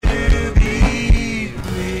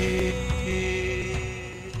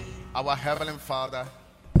Our Heavenly Father,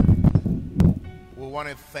 we want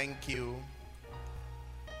to thank you.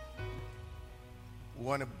 We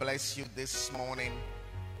want to bless you this morning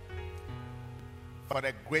for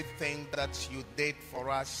the great thing that you did for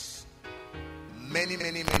us many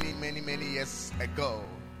years ago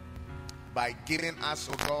by giving us,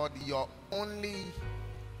 oh God, your only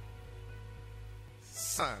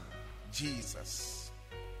Son, Jesus,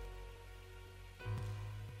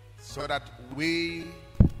 so that we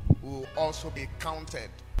will also be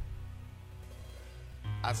counted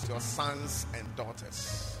as your sons and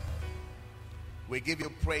daughters. We give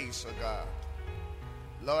you praise, oh God.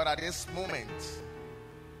 Lord, at this moment,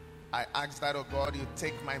 I ask that, oh God, you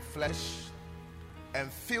take my flesh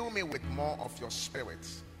and fill me with more of your spirit.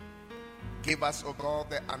 Give us, oh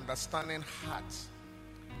God, the understanding heart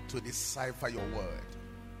to decipher your word.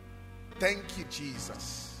 Thank you,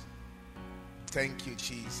 Jesus. Thank you,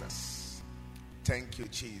 Jesus. Thank you,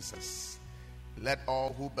 Jesus. Let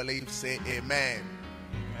all who believe say amen.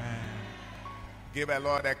 Amen. Give the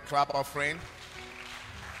Lord a clap offering.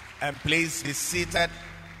 And please be seated.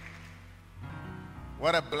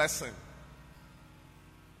 What a blessing.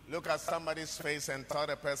 Look at somebody's face and tell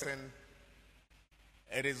the person,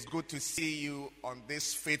 it is good to see you on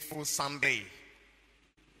this faithful Sunday.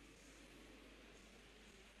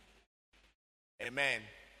 Amen.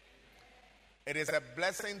 It is a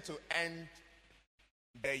blessing to end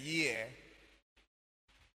the year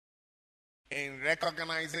in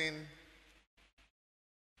recognizing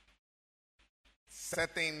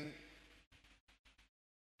certain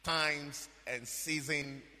times and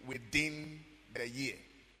seasons within the year.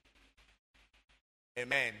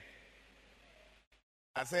 Amen.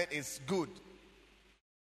 I said it's good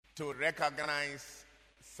to recognize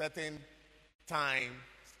certain time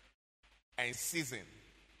and season.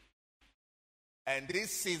 And this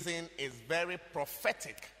season is very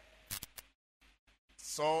prophetic.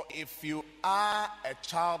 So if you are a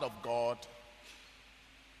child of God,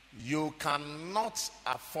 you cannot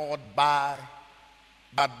afford by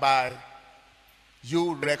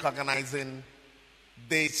you recognizing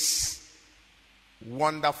this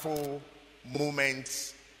wonderful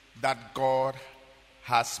moment that God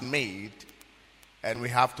has made, and we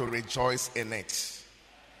have to rejoice in it.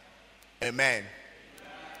 Amen.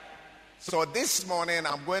 So this morning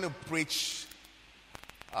I'm going to preach.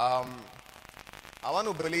 I want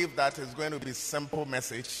to believe that it's going to be a simple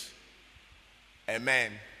message.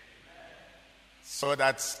 Amen. So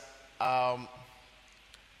that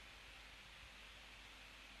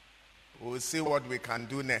we'll see what we can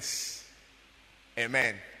do next.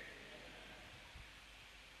 Amen.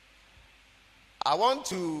 I want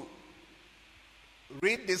to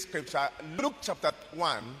read this scripture, Luke chapter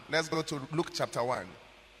 1. Let's go to Luke chapter 1.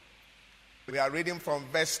 We are reading from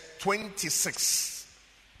verse 26.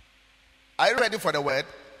 Are you ready for the word?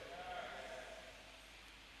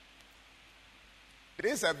 It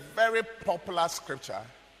is a very popular scripture,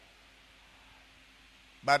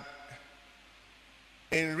 but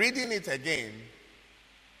in reading it again,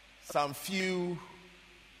 some few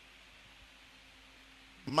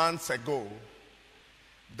months ago,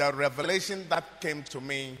 the revelation that came to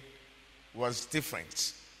me was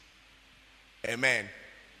different. Amen.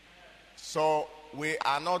 So we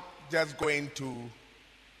are not just going to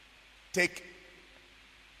take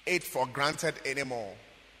it for granted anymore,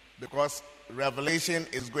 because revelation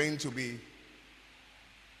is going to be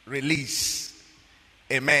released.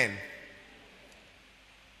 Amen.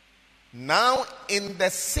 Now in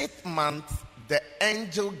the 6th month, the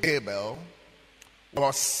angel Gabriel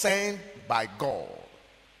was sent by God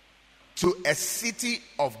to a city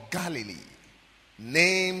of Galilee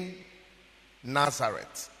named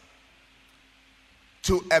Nazareth,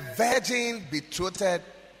 to a virgin betrothed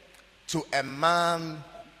to a man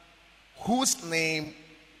whose name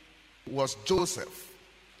was Joseph,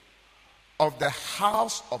 of the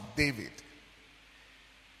house of David.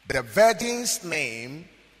 The virgin's name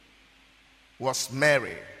was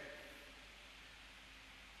Mary.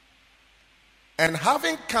 And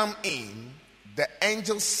having come in, the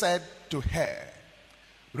angel said to her,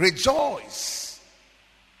 "Rejoice,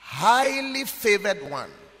 highly favored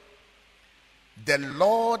one. The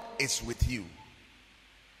Lord is with you.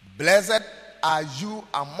 Blessed are you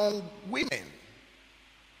among women."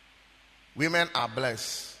 Women are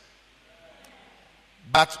blessed.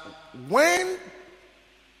 But when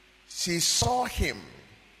she saw him,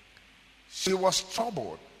 she was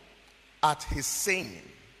troubled at his saying,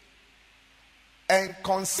 and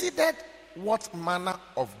considered what manner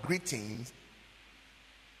of greeting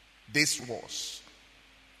this was.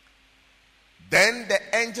 Then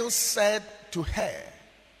the angel said to her,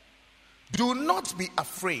 "Do not be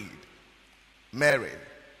afraid, Mary,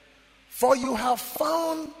 for you have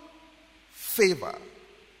found favor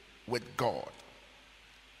with God.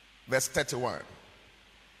 Verse 31.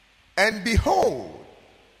 And behold,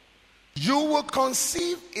 you will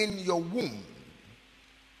conceive in your womb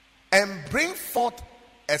and bring forth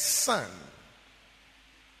a son,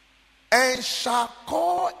 and shall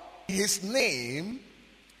call his name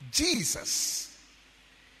Jesus.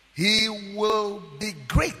 He will be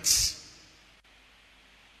great,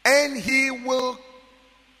 and he will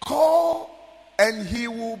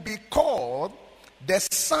be called the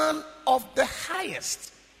Son of the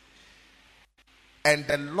Highest. And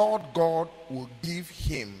the Lord God will give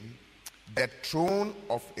him the throne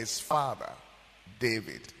of his father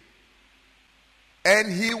David,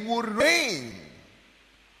 and he will reign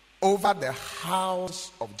over the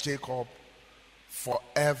house of Jacob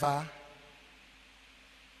forever,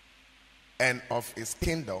 and of his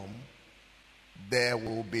kingdom there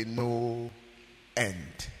will be no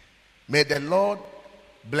end. May the Lord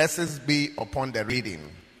blessings be upon the reading.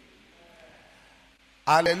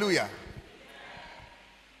 Hallelujah.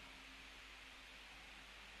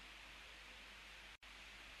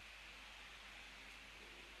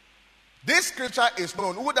 This scripture is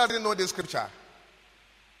known. Who doesn't know this scripture?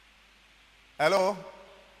 Hello?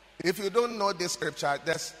 If you don't know this scripture,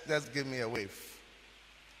 just give me a wave.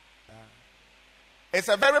 It's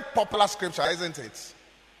a very popular scripture, isn't it?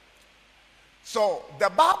 So, the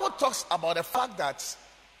Bible talks about the fact that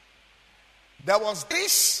there was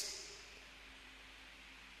this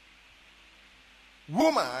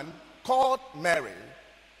woman called Mary,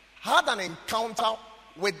 had an encounter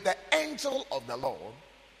with the angel of the Lord.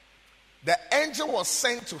 The angel was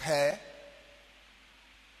sent to her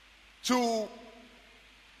to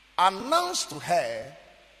announce to her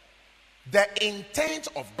the intent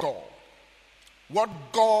of God, what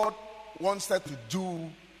God wants her to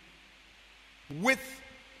do with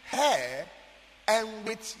her and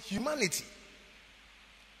with humanity.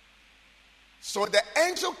 So the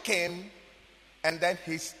angel came, and then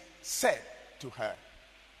he said to her,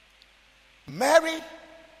 Mary,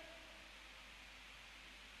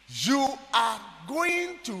 you are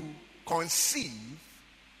going to conceive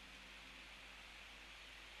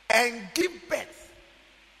and give birth.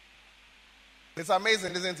 It's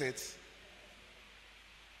amazing, isn't it?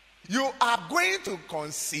 You are going to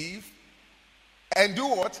conceive and do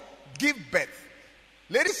what? Give birth.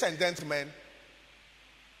 Ladies and gentlemen,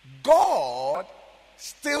 God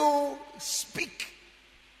still speaks.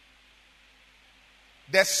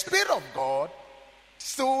 The Spirit of God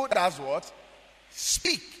still does what?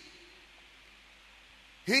 Speak.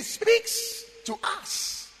 He speaks to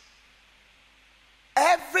us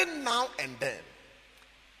every now and then.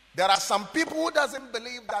 There are some people who doesn't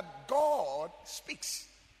believe that God speaks.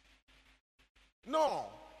 No,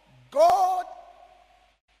 God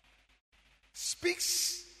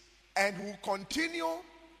speaks and will continue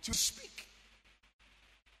to speak.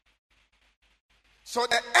 So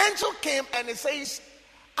the angel came and he says,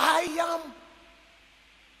 I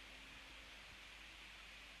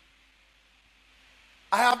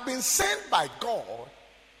have been sent by God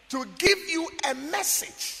to give you a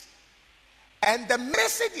message. And the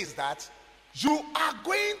message is that you are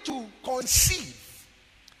going to conceive.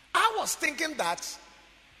 I was thinking that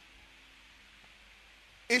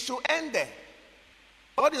it should end there.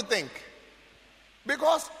 What do you think?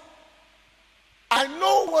 Because I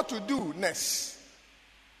know what to do next.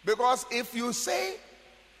 Because if you say,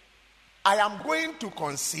 I am going to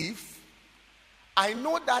conceive, I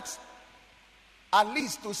know that at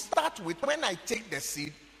least to start with, when I take the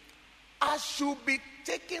seed, I should be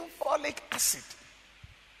taking folic acid.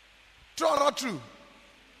 True or not true?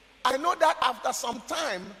 I know that after some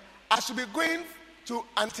time, I should be going to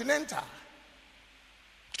antenatal.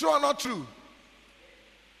 True or not true?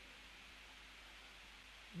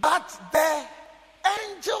 But the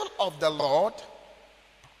angel of the Lord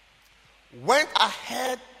went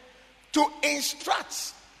ahead to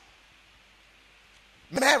instruct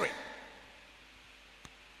Mary.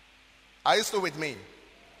 Are you still with me?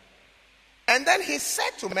 And then he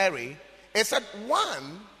said to Mary, he said,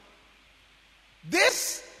 one,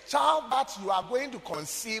 this child that you are going to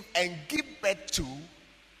conceive and give birth to,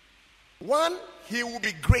 one, he will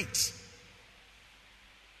be great.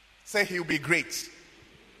 Say, he will be great.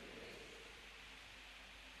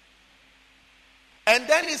 And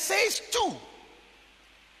then he says, two,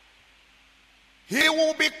 he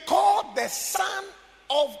will be called the Son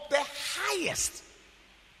of the Highest.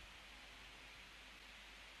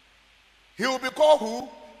 He will be called who?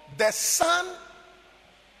 The Son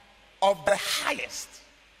of the Highest.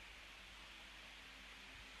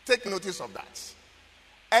 Take notice of that.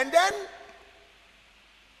 And then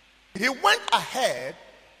he went ahead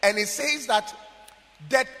and he says that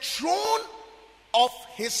the throne of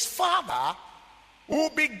his father will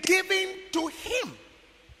be given to him.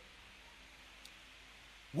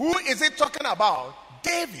 Who is it talking about?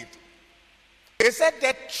 David. He said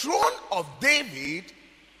the throne of David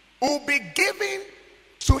will be given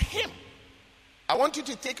to him. I want you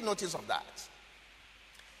to take notice of that.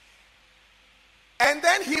 And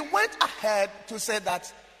then he went ahead to say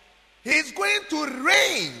that he's going to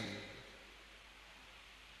reign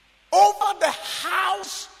over the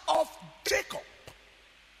house of Jacob.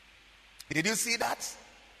 Did you see that?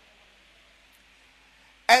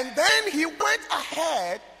 And then he went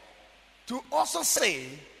ahead to also say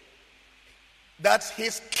that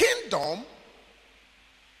his kingdom,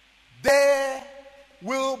 there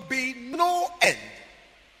will be no end,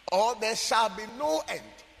 or there shall be no end.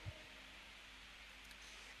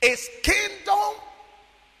 His kingdom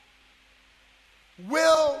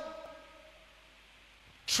will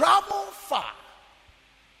travel far.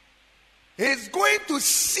 He's going to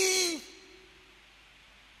see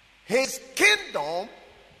his kingdom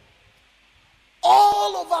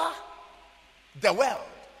all over the world.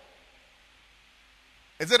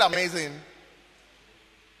 Is it amazing?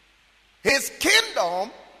 His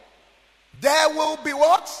kingdom, there will be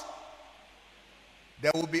what?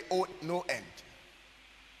 There will be no end.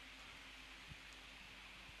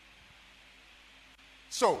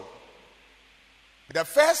 So, the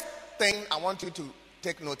first thing I want you to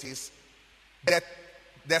take notice, that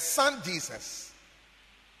the son Jesus,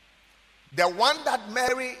 the one that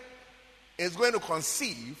Mary is going to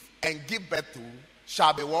conceive and give birth to,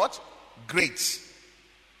 shall be what? Great.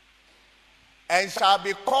 And shall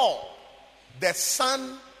be called the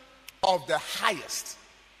Son of the Highest.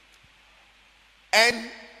 And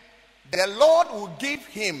the Lord will give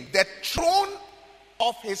him the throne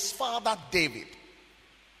of his father David.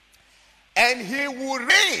 And he will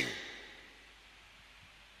reign.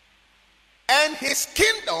 And his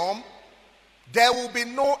kingdom, there will be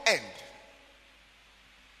no end.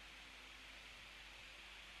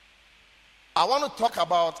 I want to talk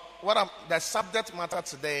about the subject matter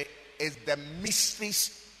today is the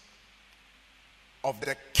mysteries of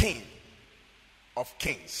the King of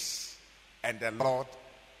Kings and the Lord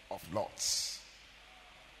of Lords.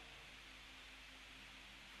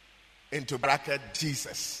 Into bracket,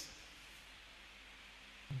 Jesus.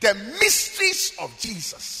 The mysteries of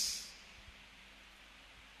Jesus.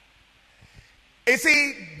 You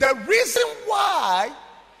see, the reason why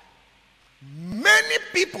many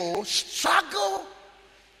people struggle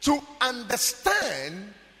to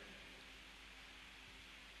understand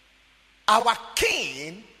our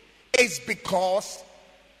King is because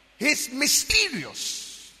he's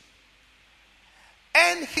mysterious.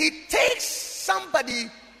 And he takes somebody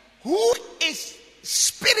who is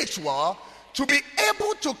spiritual to be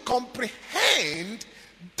able to comprehend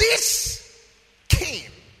this King.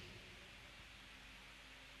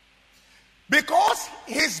 Because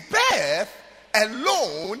his birth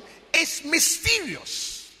alone is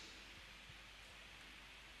mysterious.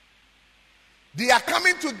 They are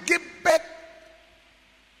coming to give birth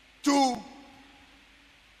to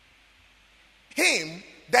him.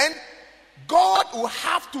 Then God will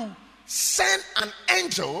have to send an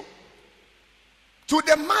angel to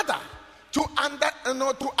the mother to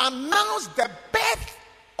announce the birth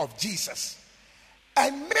of Jesus.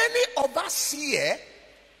 And many of us here,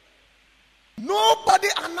 nobody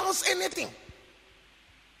announced anything.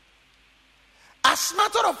 As a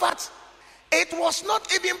matter of fact, it was not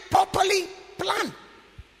even properly planned.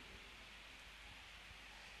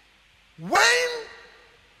 When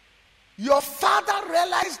your father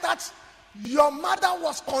realized that your mother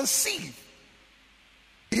was conceived,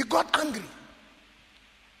 he got angry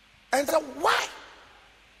and said, why?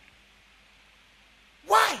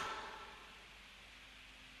 Why?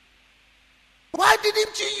 Why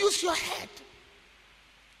didn't you use your head?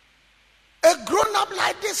 A grown-up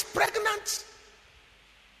like this, pregnant,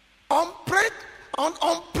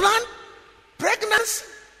 unplanned pregnancy.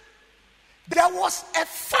 There was a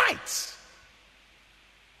fight.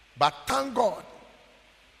 But thank God,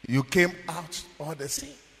 you came out all the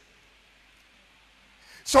same.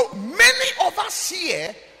 So many of us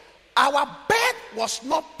here, our birth was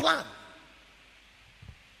not planned.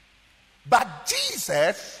 But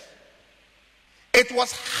Jesus, it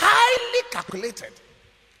was highly calculated.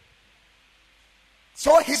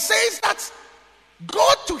 So he says that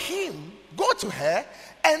go to him, go to her,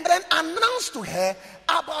 and then announce to her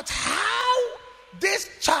about how this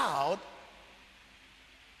child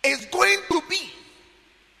is going to be.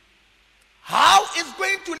 How is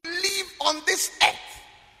going to live on this earth.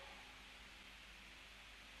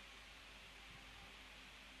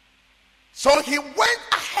 So he went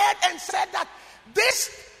ahead and said that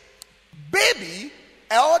this baby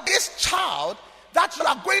or this child that you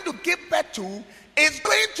are going to give birth to is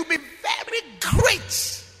going to be very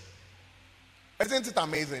great. Isn't it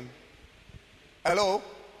amazing? Hello?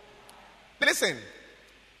 Listen,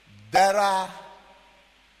 there are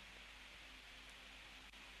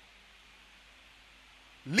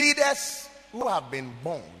leaders who have been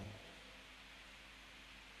born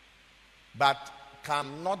but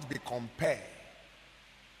cannot be compared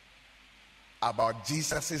about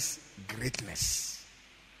Jesus' greatness.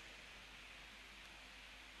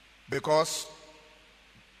 Because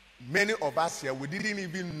many of us here, we didn't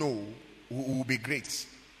even know who will be great.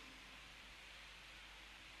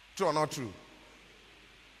 True or not true?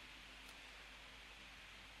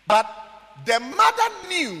 But the mother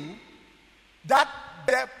knew that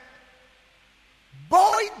the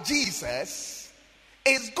boy Jesus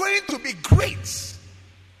is going to be great.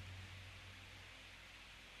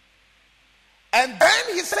 And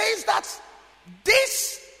then he says that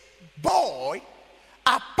this boy,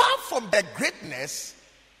 apart from the greatness,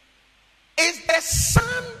 is the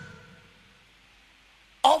son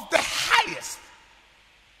of the highest.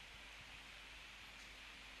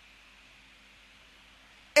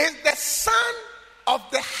 Is the son of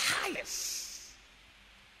the highest.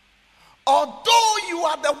 Although you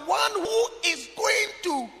are the one who is going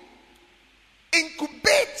to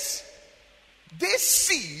incubate this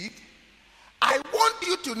seed, I want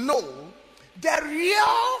you to know the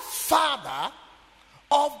real father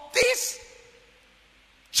of this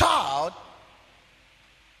child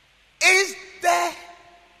is the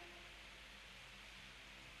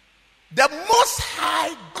Most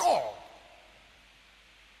High God.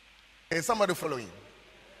 Is somebody following?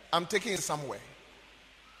 I'm taking it somewhere.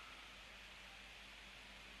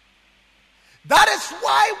 That is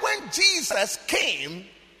why when Jesus came,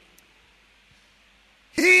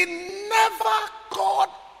 he never called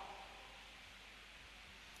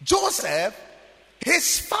Joseph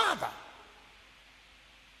his father.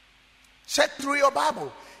 Check through your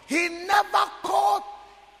Bible. He never called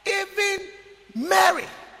even Mary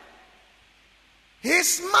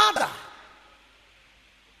his mother.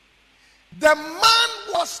 The man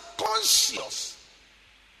was conscious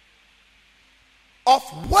of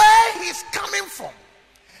where he's coming from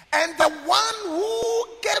and the one who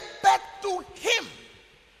gave birth to him.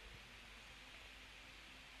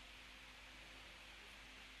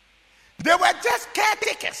 They were just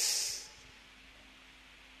caretakers.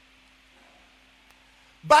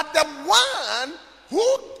 But the one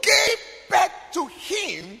who gave birth to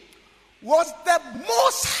him was the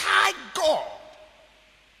Most High God.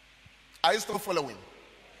 Are you still following?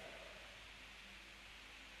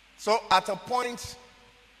 So at a point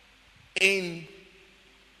at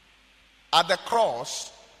the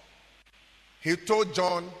cross, he told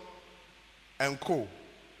John and co.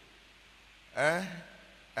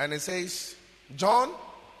 And he says, John,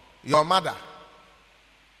 your mother,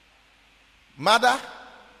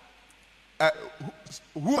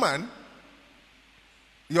 woman,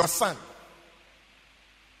 your son.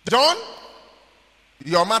 John,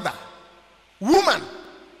 your mother, woman,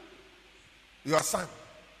 your son.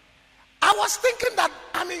 I was thinking that,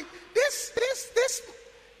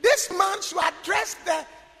 this man should address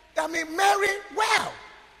Mary well.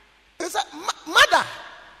 He said, mother,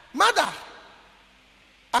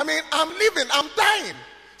 I'm living, I'm dying.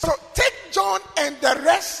 So take John and the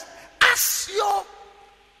rest as your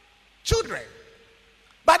children.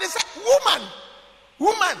 But he said,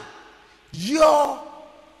 woman, your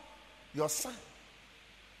son.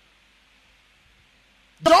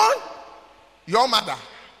 John, your mother.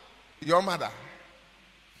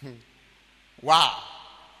 Wow.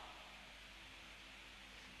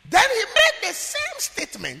 Then he made the same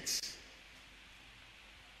statement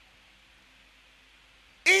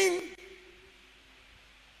in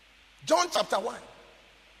John chapter 1.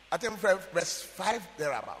 I think verse 5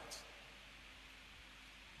 thereabout.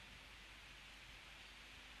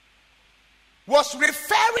 Was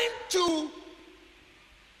referring to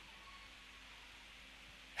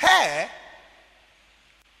her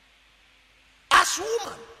as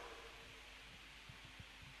woman.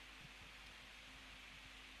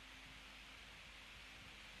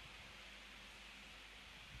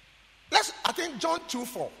 I think John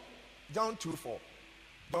 2:4.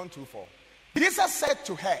 Jesus said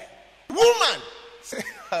to her, woman.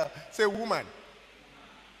 Say woman.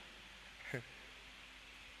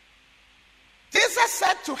 Jesus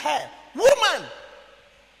said to her, woman,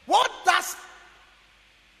 what does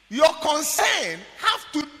your concern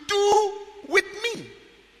have to do with me?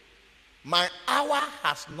 My hour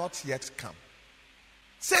has not yet come.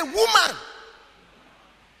 Say, woman.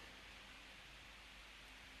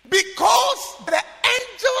 Because the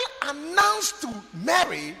angel announced to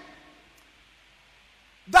Mary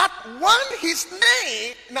that when his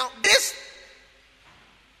name, now this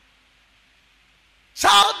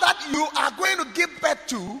child that you are going to give birth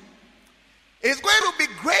to is going to be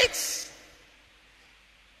great.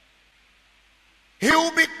 He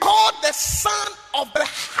will be called the Son of the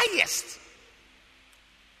Highest.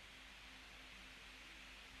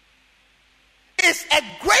 It's a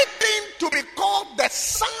great thing to be called the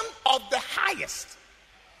Son of the Highest.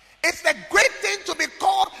 It's a great thing to be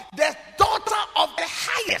called the Daughter of the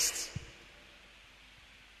Highest.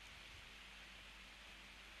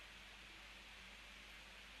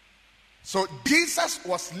 So Jesus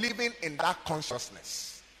was living in that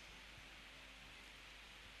consciousness.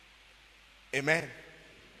 Amen.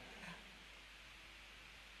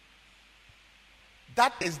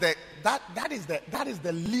 That is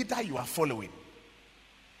the leader you are following.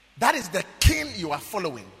 That is the king you are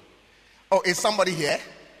following. Oh, is somebody here?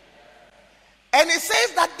 And it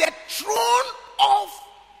says that the throne of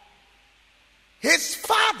his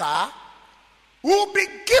father will be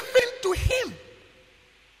given to him.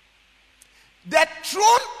 The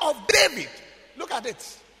throne of David, look at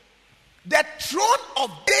it. The throne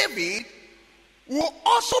of David will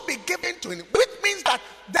also be given to him, which means that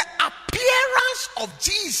the appearance of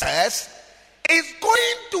Jesus is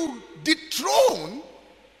going to dethrone.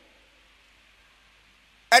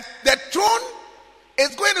 The throne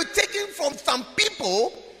is going to take him from some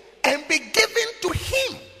people and be given to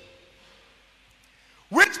him,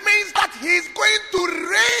 which means that he is going to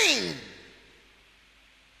reign.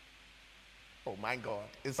 Oh my God,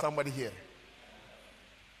 is somebody here?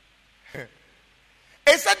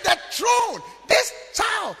 It said the throne, this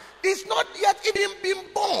child is not yet even been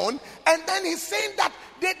born, and then he's saying that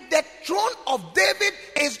the throne of David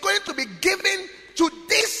is going to be given to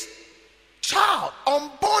this child,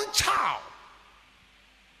 unborn child.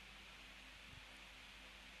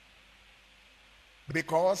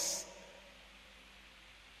 Because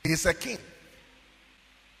he's a king.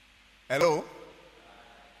 Hello?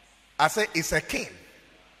 I say it's a king.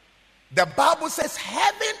 The Bible says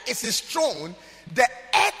heaven is his throne, the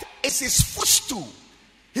earth is his footstool.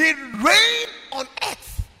 He reigned on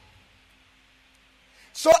earth.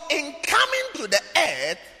 So in coming to the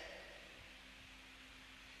earth,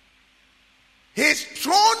 his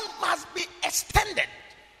throne must be extended.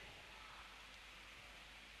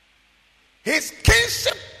 His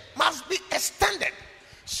kingship must be extended.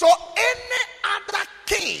 So any other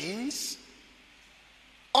kings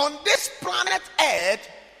on this planet earth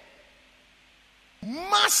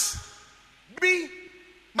must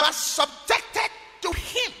subjected to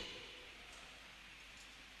him,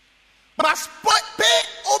 must pay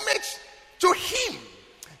homage to him.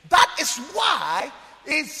 That is why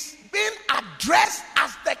he's being addressed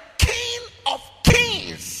as the King of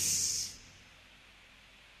Kings.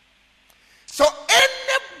 So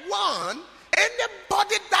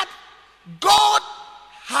anybody that God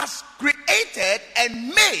has created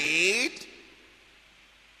and made,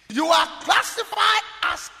 you are classified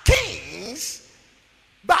as kings,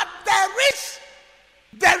 but there is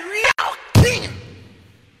the real king.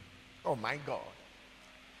 Oh my God.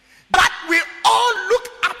 That we all look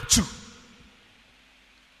up to.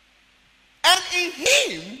 And in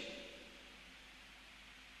him,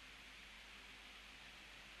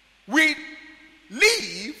 we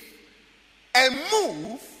live and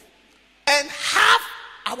move and have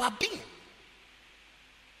our being.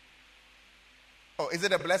 Oh, is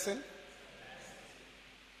it a blessing?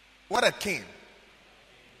 What a king.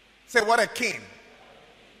 Say, what a king.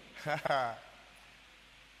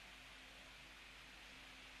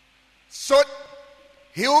 So,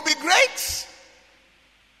 he will be great.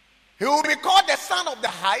 He will be called the Son of the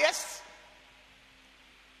Highest.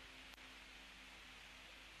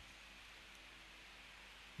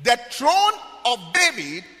 The throne of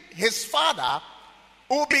David, his father,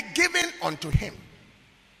 will be given unto him.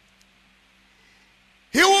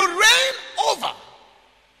 He will reign over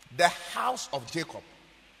the house of Jacob.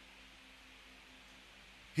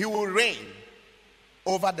 He will reign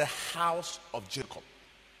over the house of Jacob.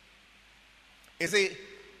 You see,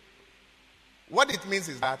 what it means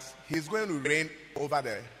is that he's going to reign over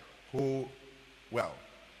the whole world,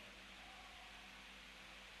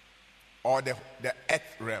 or the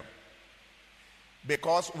earth realm,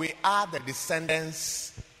 because we are the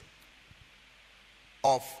descendants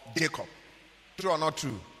of Jacob. True or not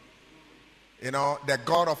true? You know, the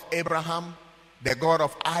God of Abraham, the God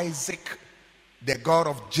of Isaac, the God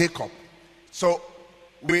of Jacob. So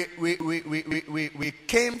we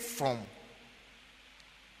came from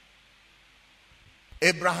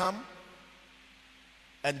Abraham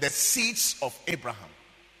and the seeds of Abraham.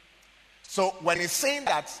 So when he's saying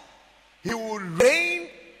that he will reign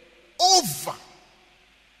over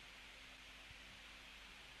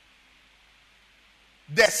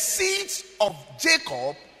the seeds of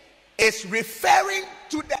Jacob, is referring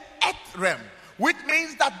to the earth realm, which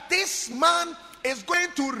means that this man is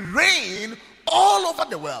going to reign all over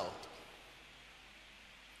the world.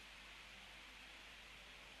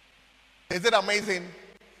 Is it amazing?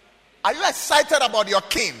 Are you excited about your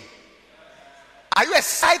king? Are you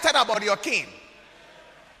excited about your king?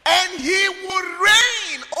 And he will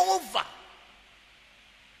reign over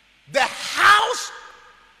the house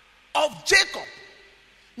of Jacob.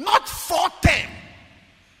 Not 410,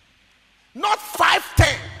 not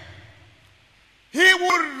 510. He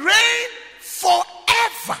will reign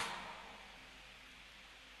forever.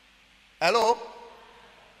 Hello?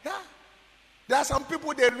 Yeah. There are some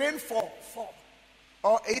people, they reign for 4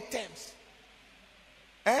 or 8 times.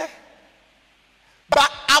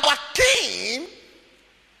 But our king,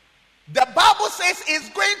 the Bible says, is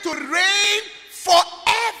going to reign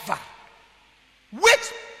forever.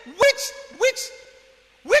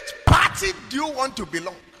 Which party do you want to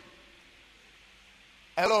belong?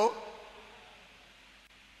 Hello?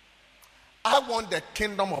 I want the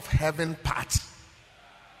kingdom of heaven party.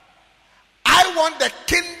 I want the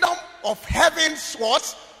kingdom of heaven's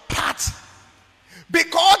what? Party.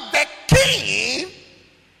 Because the king,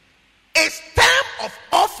 his term of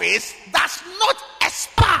office does not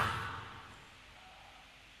expire.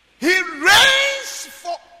 He reigns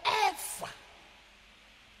forever.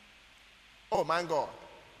 Oh my God.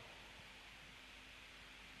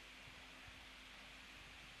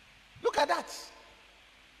 Look at that.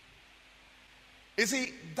 You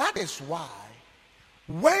see, that is why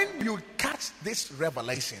when you catch this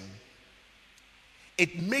revelation,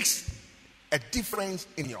 it makes a difference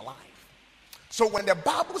in your life. So when the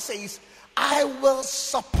Bible says, I will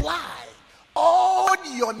supply all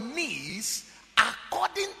your needs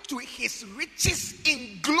according to his riches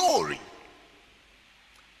in glory,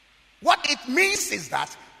 what it means is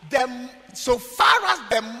that so far as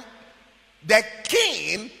the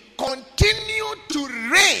king continue to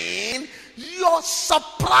reign, your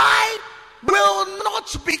supply will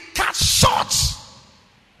not be cut short.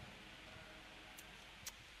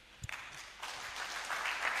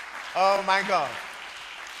 Oh my God.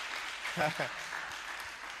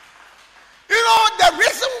 You know, the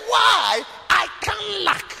reason why I can't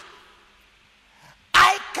lack,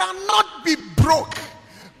 I cannot be broke,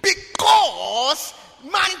 because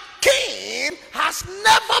my king has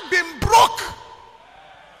never been broke.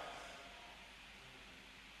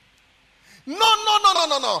 No.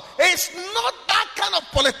 It's not that kind of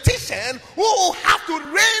politician who will have to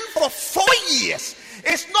reign for 4 years.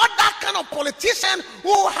 It's not that kind of politician who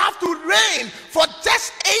will have to reign for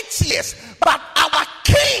just 8 years. But our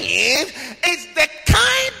king is the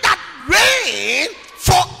kind that reigns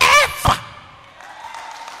forever.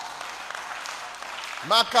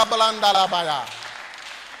 Makabalandalabaya.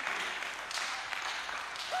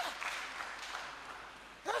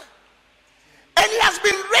 And he has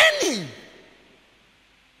been reigning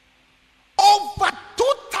over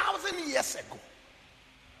 2,000 years ago.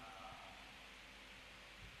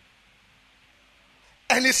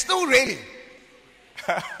 And it's still reigning.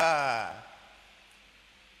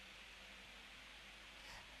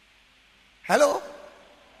 Hello?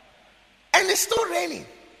 And it's still reigning.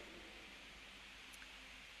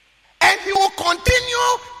 And he will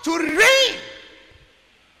continue to reign.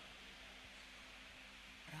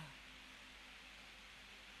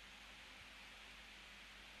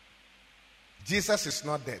 Jesus is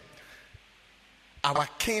not dead. Our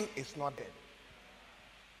king is not dead.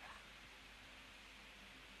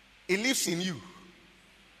 He lives in you.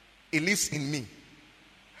 He lives in me.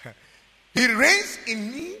 He reigns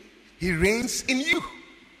in me. He reigns in you.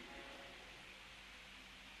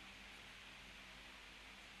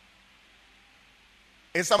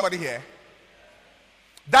 Is somebody here?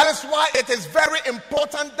 That is why it is very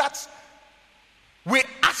important that we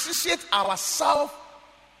associate ourselves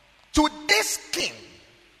to this king.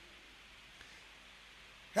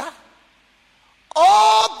 Yeah?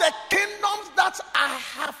 All the kingdoms that I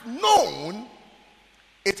have known,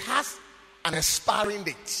 it has an expiring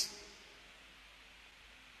date.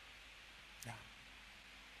 Yeah.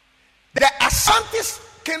 The Ashantis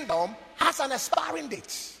kingdom has an expiring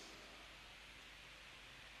date.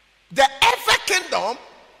 The Efe kingdom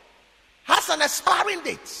has an expiring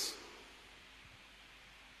date.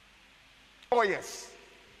 Oh yes.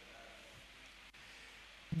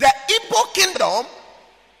 The Igbo kingdom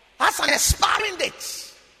has an expiring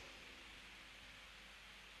date.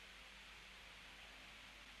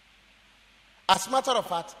 As a matter of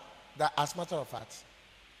fact,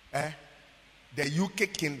 the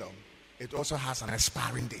UK kingdom, it also has an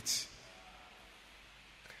expiring date.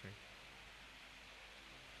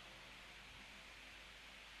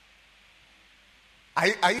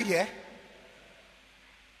 Are you here?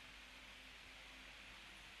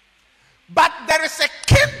 But there is a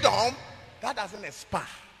kingdom that doesn't expire.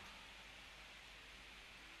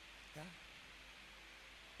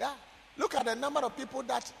 Yeah. Look at the number of people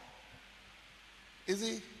that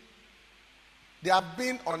they have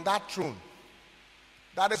been on that throne.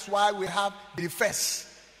 That is why we have the first,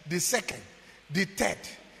 the second, the third,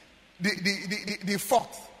 the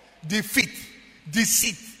fourth, the fifth, the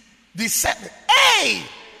sixth, the seventh. Hey!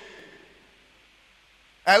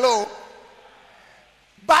 Hello?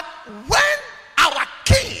 But when our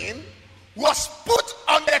king was put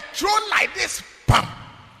on the throne like this, bam,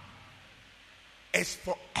 it's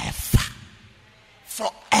forever.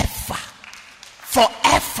 Forever.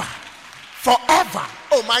 Forever. Forever.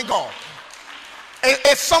 Oh my God.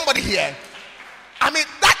 Is somebody here? I mean,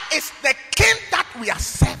 that is the king that we are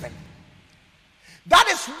serving. That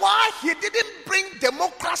is why he didn't bring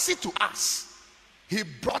democracy to us. He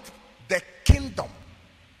brought the kingdom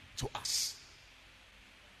to us.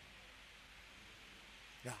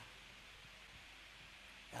 Yeah.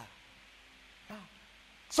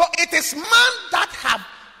 So it is man that have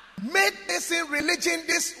made this in religion.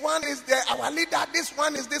 This one is our leader. This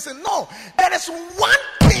one is this. No, there is one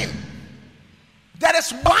king. There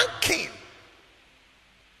is one king.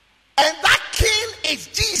 And that king is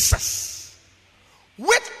Jesus.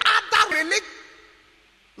 Which other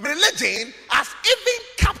religion has even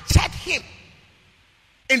captured him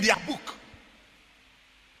in their book?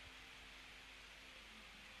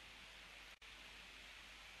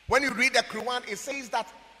 When you read the Quran, it says that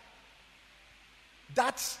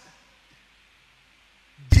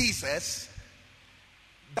Jesus,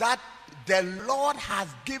 that the Lord has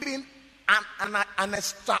given an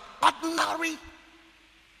extraordinary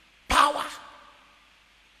power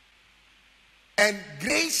and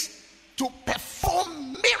grace to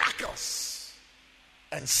perform miracles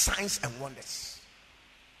and signs and wonders.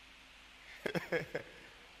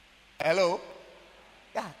 Hello?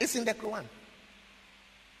 Yeah, it's in the Quran.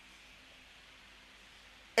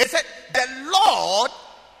 It said the Lord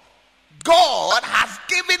God has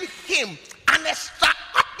given him an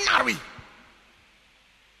extraordinary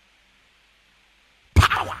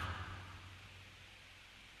power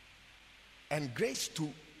and grace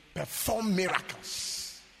to perform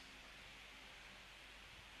miracles.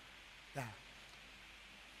 Yeah.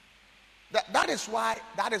 That is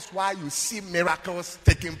why you see miracles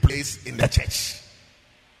taking place in the church.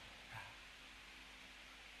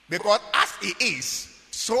 Because as he is,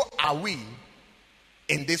 so are we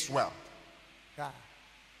in this world. Yeah.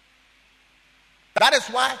 That is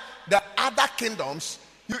why the other kingdoms,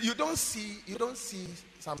 you don't see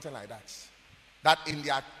something like that. That in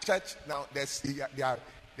their church now there's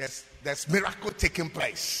miracle taking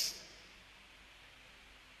place.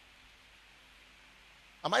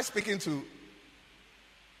 Am I speaking to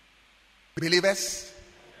believers?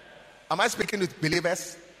 Am I speaking to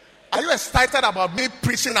believers? Are you excited about me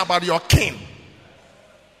preaching about your king?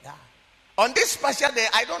 Yeah. On this special day,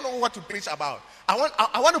 I don't know what to preach about. I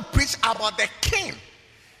want to preach about the king.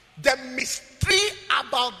 The mystery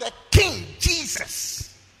about the king, Jesus.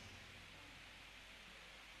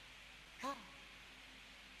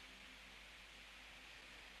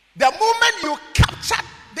 The moment you capture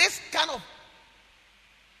this kind of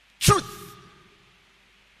truth,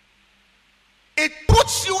 it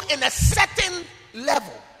puts you in a certain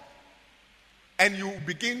level and you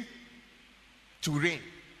begin to reign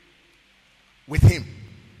with him.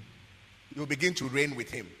 You begin to reign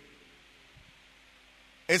with him.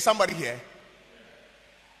 Is somebody here?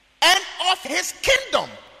 And of his kingdom.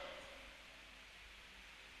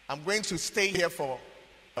 I'm going to stay here for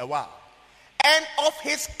a while. And of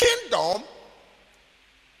his kingdom,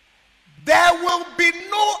 there will be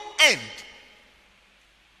no end.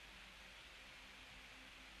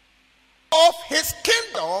 Of his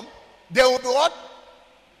kingdom, there will be what?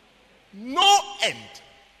 No end.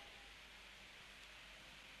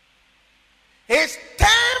 His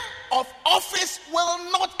term of office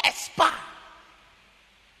will not expire.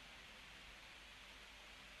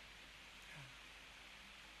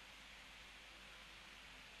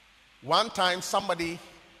 One time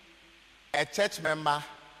a church member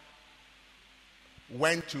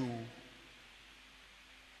went to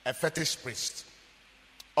a fetish priest.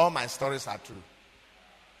 All my stories are true.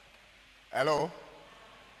 Hello?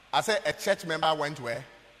 I said a church member went where?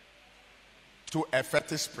 To a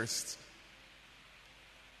fetish priest.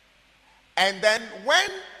 And then when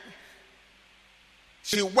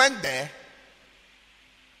she went there,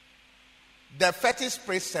 the fetish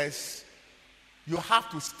priest says, you have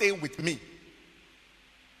to stay with me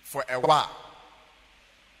for a while.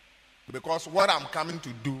 Because what I'm coming to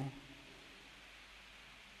do,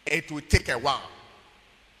 it will take a while.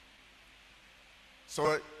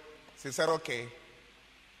 So she said, okay,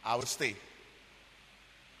 I will stay.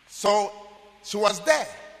 So she was there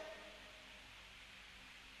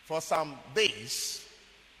for some days.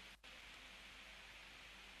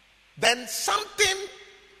 Then something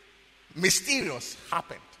mysterious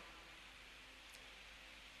happened.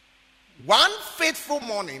 One fateful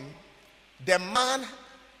morning, the man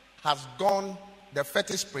has gone, the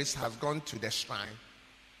fetish priest has gone to the shrine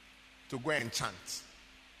to go and chant.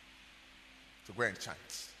 To go and chant.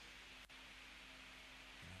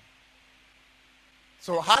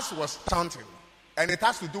 So Has was chanting, and it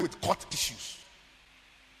has to do with court issues.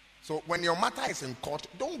 So when your matter is in court,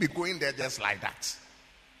 don't be going there just like that.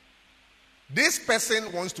 This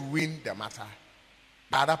person wants to win the matter.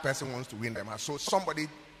 The other person wants to win the matter. So somebody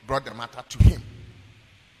brought the matter to him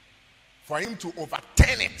for him to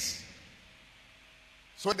overturn it.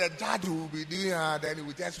 So the judge will be doing, then he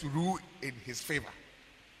will just rule in his favor.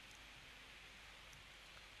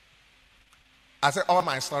 I said, all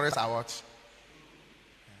my stories are what?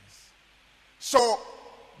 Yes. So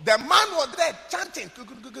the man was there chanting.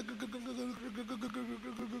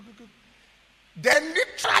 Then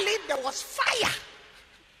literally there was fire.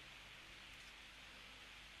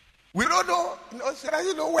 We don't know,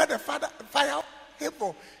 you know where the fire came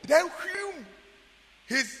from. Then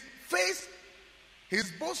his face, his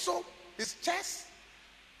bosom, his chest,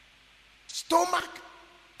 stomach,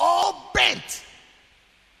 all bent.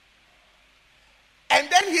 And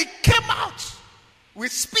then he came out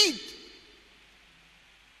with speed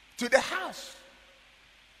to the house.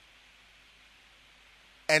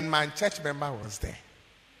 And my church member was there.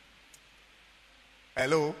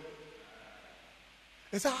 Hello?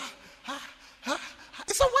 He said,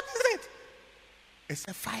 He said, what is it? It's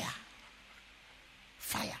a fire.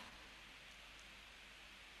 Fire.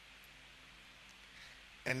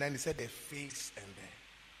 And then he said the face and the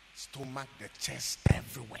stomach, the chest,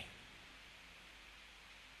 everywhere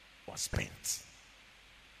was spent.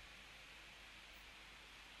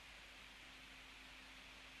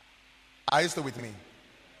 Are you still with me?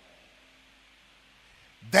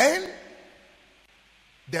 Then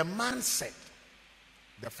the man said,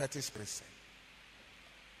 the fetish priest said,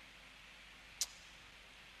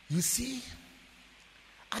 you see,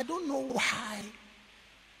 I don't know why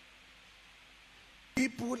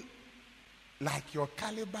people like your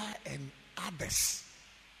caliber and others,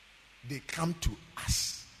 they come to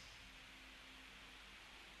us.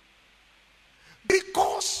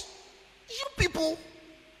 Because you people,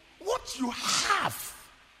 what you have,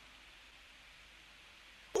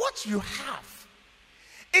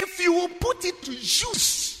 if you will put it to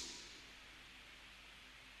use,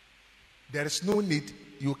 there is no need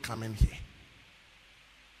you coming here.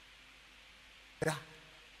 Yeah.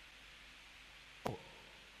 Oh.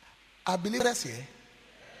 Are believers here?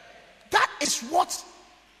 That is what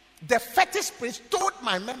the fetish priest told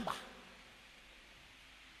my member.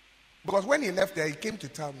 Because when he left there, he came to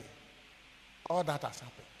tell me all that has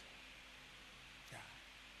happened. Yeah.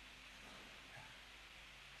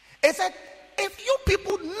 He said, if you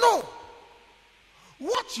people know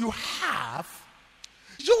what you have,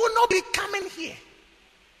 you will not be coming here.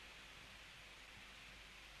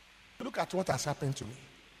 Look at what has happened to me.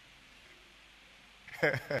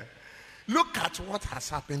 Look at what has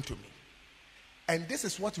happened to me. And this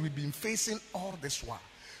is what we've been facing all this while.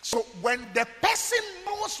 So when the person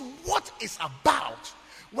knows what it's about,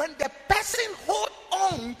 when the person holds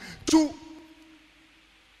on to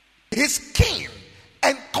his king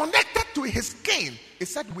and connected to his king, he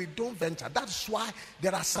said we don't venture. That's why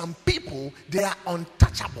there are some people, they are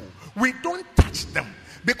untouchable. We don't touch them.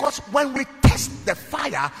 Because when we test the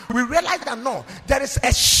fire, we realize that no, there is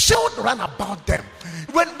a shield round about them.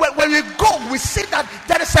 When we go, we see that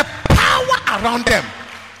there is a power around them.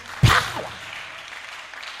 Power.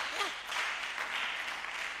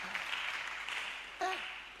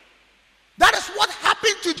 That is what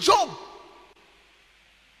happened to Job.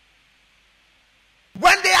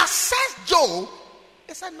 When they assessed Job,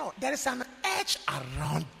 they said, no, there is an edge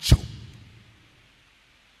around Job.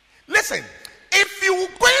 Listen, if you are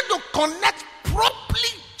going to connect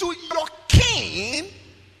properly to your king,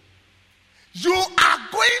 you are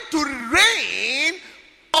going to reign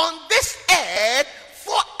on this earth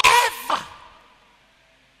forever.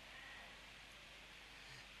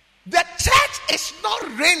 The church is not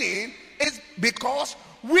reigning is because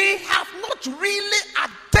we have not really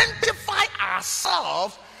identified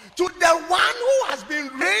ourselves to the one who has been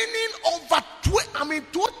reigning over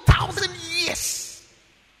 2,000 years.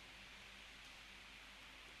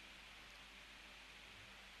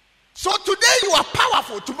 So today you are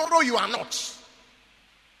powerful, tomorrow you are not.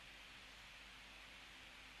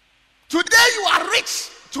 Today you are rich,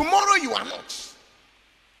 tomorrow you are not.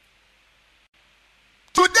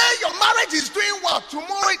 Today your marriage is doing well,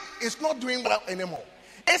 tomorrow it's not doing well anymore.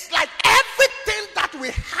 It's like everything that we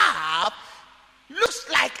have looks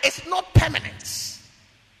like it's not permanent.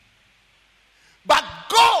 But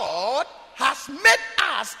God has made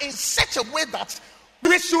us in such a way that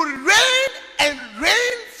we should reign and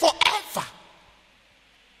reign forever.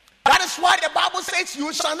 That is why the Bible says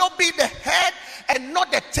you shall not be the head and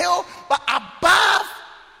not the tail, but above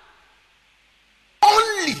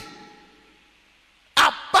only.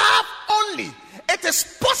 Above only. It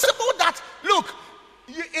is possible that, look,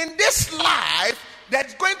 in this life,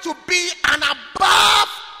 there's going to be an above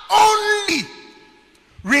only.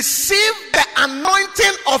 Receive the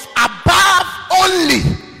anointing of above only.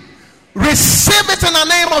 Receive it in the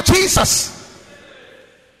name of Jesus.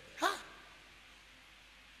 Huh?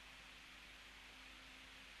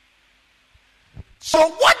 So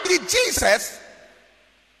what did Jesus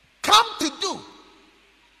come to do?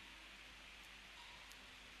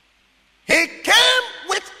 He came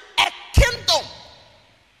with a kingdom.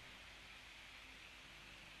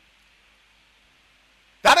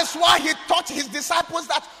 That is why he taught his disciples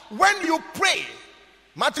that when you pray,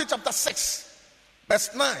 Matthew chapter 6,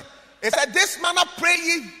 verse 9, he said, this manner pray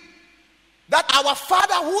ye, that our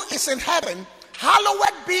Father who is in heaven,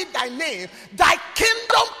 hallowed be thy name, thy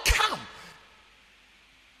kingdom come.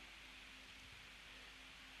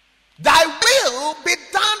 Thy will be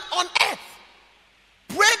done on earth.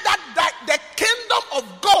 Pray that the kingdom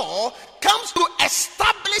of God comes to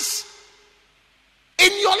establish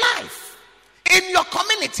in your life, in your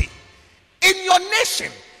community, in your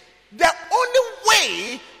nation. The only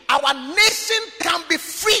way our nation can be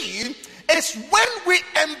free is when we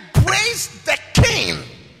embrace the King.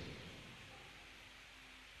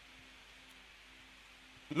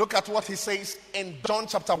 Look at what he says in John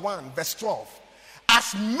chapter 1 verse 12.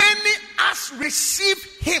 As many as receive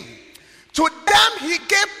him, to them he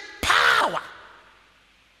gave power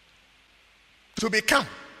to become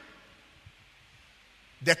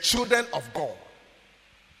the children of God,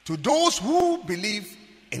 to those who believe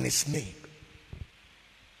in his name.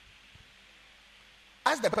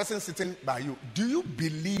 Ask the person sitting by you, do you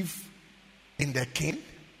believe in the King?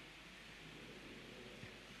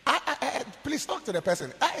 Please talk to the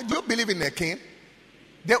person. Do you believe in the King?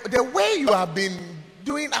 The way you have been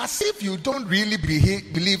doing as if you don't really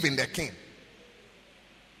believe in the King.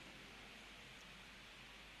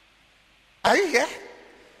 Are you here?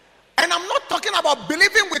 And I'm not talking about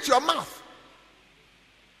believing with your mouth.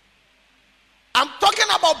 I'm talking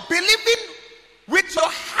about believing with your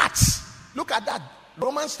heart. Look at that.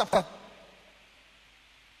 Romans chapter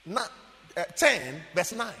 10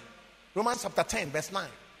 verse 9. Romans chapter 10 verse 9.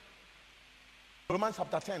 Romans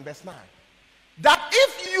chapter 10 verse 9. That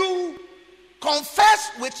if you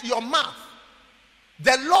confess with your mouth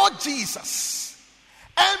the Lord Jesus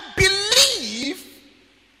and believe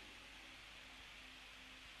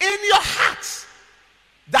in your heart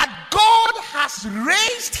that God has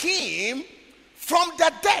raised him from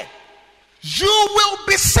the dead, you will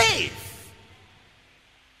be saved.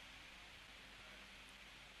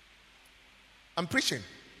 I'm preaching.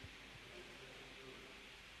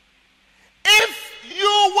 If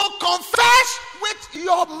you will confess with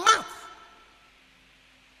your mouth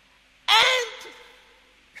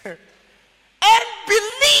and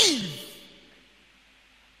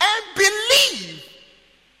believe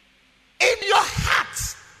in your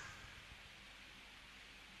heart.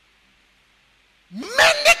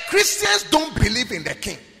 Many Christians don't believe in the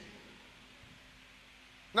King.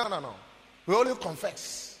 No. We only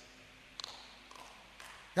confess.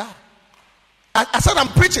 Yeah. I said I'm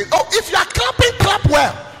preaching. Oh, if you are clapping, clap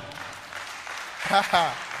well.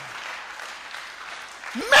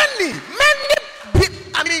 Many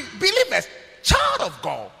believers, children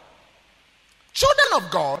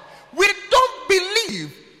of God, we don't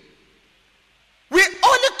believe. We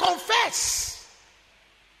only confess.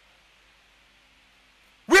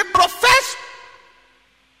 We profess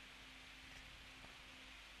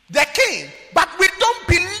the King, but we don't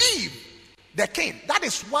believe the King. That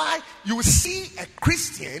is why you see a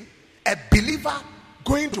Christian, a believer,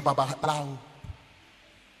 going to Babalawo.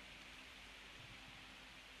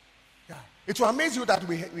 Yeah. It will amaze you that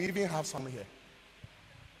we even have some here.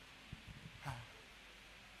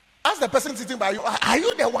 Ask the person sitting by you, are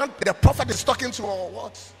you the one the prophet is talking to or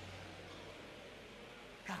what?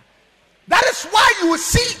 Yeah. That is why you will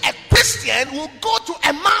see a Christian who go to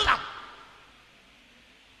a malam.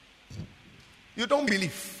 You don't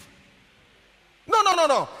believe.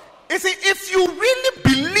 No. You see, if you really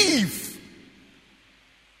believe,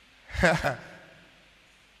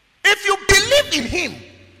 if you believe in him,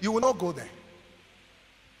 you will not go there.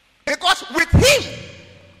 Because with him,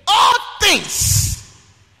 all things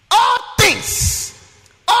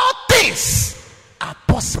are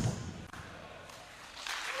possible.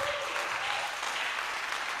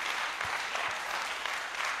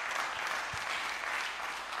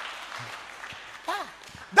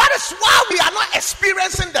 That is why we are not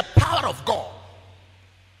experiencing the power of God.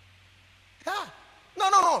 Yeah.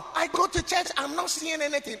 No. I go to church, I'm not seeing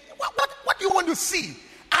anything. What do you want to see?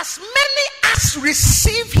 As many as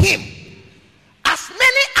receive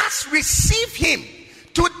him,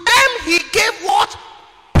 to them he gave what?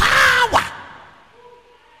 Power.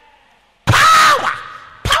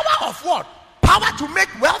 Power of what? Power to make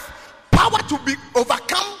wealth, power to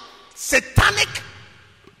overcome satanic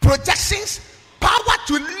projections, power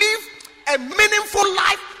to live a meaningful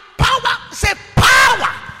life. Power, say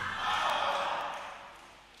power.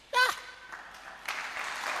 Yeah.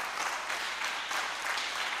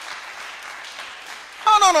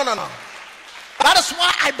 No. That is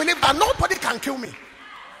why I believe that nobody can kill me.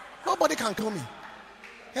 Nobody can kill me.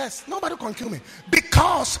 Yes, nobody can kill me.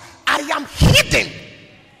 Because I am hidden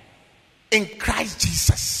in Christ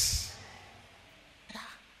Jesus. Yeah,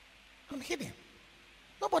 I'm hidden.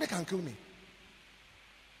 Nobody can kill me.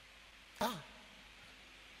 Ah.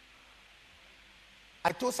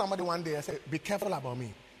 I told somebody one day, I said, be careful about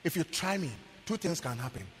me. If you try me, two things can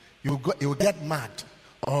happen. You'll get mad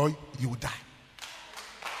or you will die.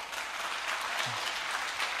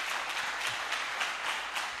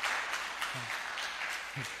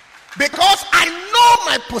 Because I know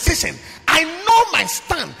my position, I know my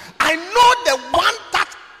stand, I know the one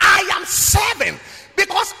that I am serving,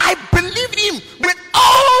 because I believe him with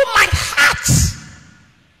all my heart.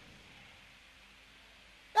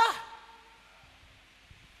 Yeah.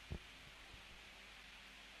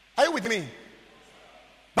 Are you with me?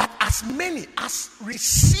 But as many as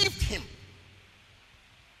received him,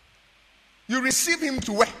 you receive him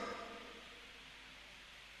to where?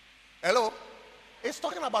 Hello? It's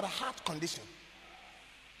talking about a heart condition.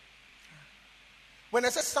 When I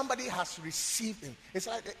say somebody has received him, it's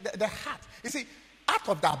like the heart. You see, out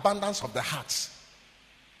of the abundance of the heart,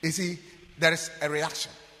 you see, there is a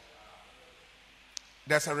reaction.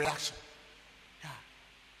 There's a reaction. Yeah.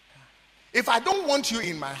 If I don't want you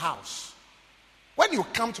in my house, when you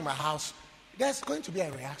come to my house, there's going to be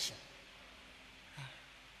a reaction.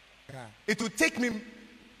 Yeah. It will take me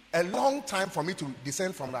a long time for me to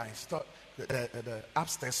descend from the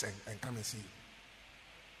upstairs and come and see you.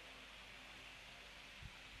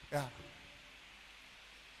 Yeah.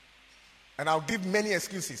 And I'll give many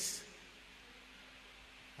excuses.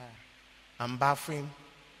 I'm bathing,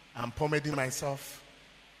 I'm pomading myself,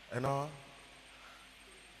 you know.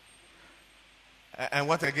 And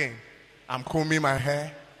what again? I'm combing my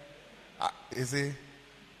hair. You see,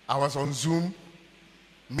 I was on Zoom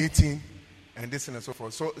meeting and this and so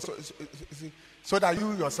forth. So that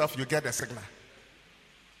you yourself, you get the signal.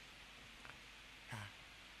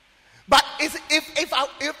 But if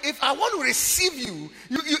I want to receive you,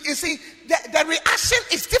 you see, the reaction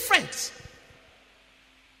is different.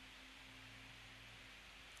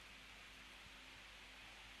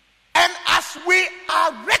 And as we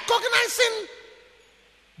are recognizing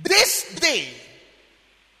this day,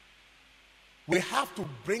 we have to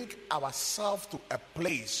bring ourselves to a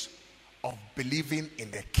place of believing in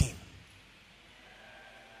the King.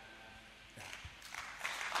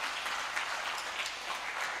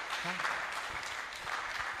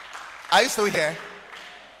 Are you still here?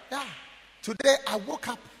 Yeah. Today I woke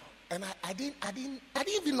up and I didn't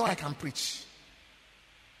even know I can preach.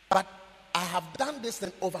 But I have done this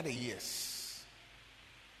thing over the years.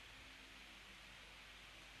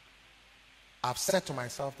 I've said to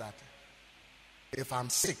myself that if I'm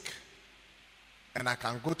sick and I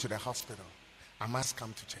can go to the hospital, I must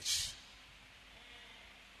come to church.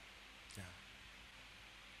 Yeah.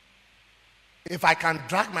 If I can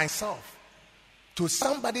drag myself to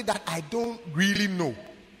somebody that I don't really know,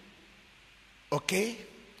 okay,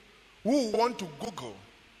 who want to Google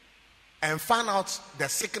and find out the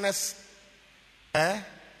sickness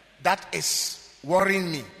that is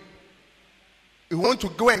worrying me. You want to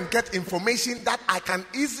go and get information that I can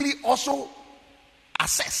easily also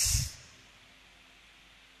access.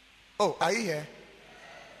 Oh, are you here?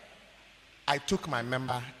 I took my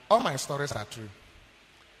member, all my stories are true.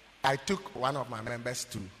 I took one of my members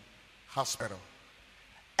to hospital.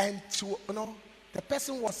 And the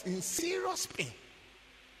person was in serious pain.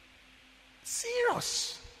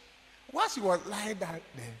 Serious. Once he was lying down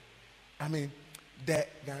there,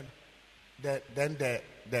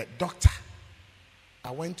 the doctor,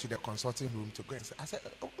 I went to the consulting room to go and say, I said,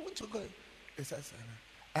 where to go? He says,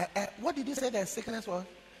 what did you say the sickness was?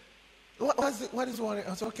 What is worry?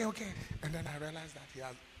 I said, okay. And then I realized that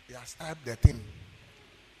he has stabbed the thing.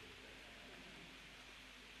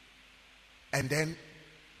 And then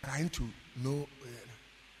trying to know,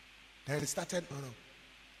 then he started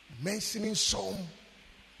mentioning some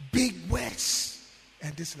big words.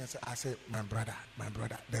 And this, and I said, my brother,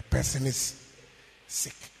 the person is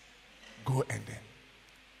sick. Go and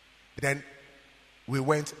then we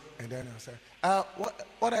went, and then I said,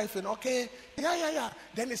 what are you feeling? Okay, yeah.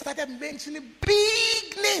 Then he started mentioning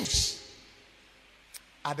big names.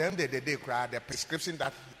 At the end of the day, the prescription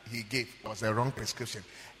that he gave was a wrong prescription.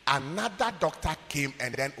 Another doctor came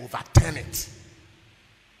and then overturned it.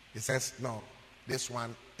 He says, no, this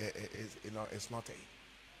one is it's not a.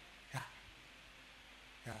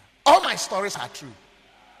 Yeah. All my stories are true.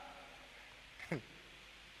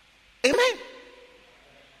 Amen.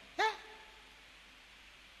 Yeah.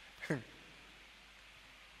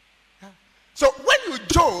 So when you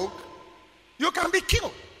joke, you can be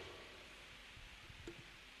killed.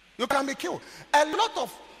 You can be killed. A lot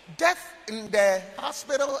of death in the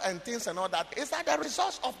hospital and things and all that is as a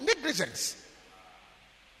result of negligence.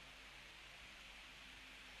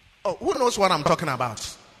 Oh, who knows what I'm talking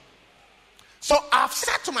about? So I've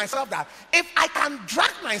said to myself that if I can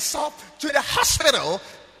drag myself to the hospital,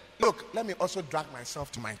 look, let me also drag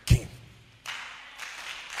myself to my king.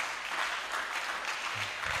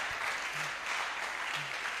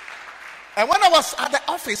 And when I was at the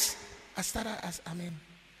office, I said,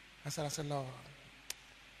 Lord,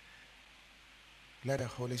 let the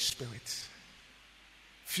Holy Spirit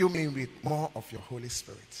fill me with more of your Holy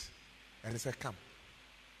Spirit. And he said, come.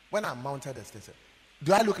 When I mounted the stairs,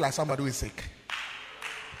 do I look like somebody who is sick?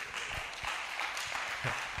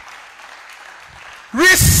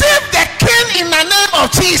 Receive the King in the name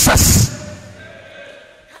of Jesus.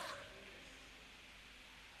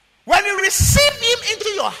 When you receive him into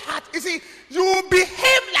your heart, you see, you will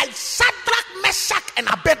behave like Shadrach, Meshach, and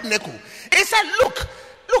Abednego. He said, look,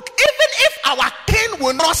 even if our King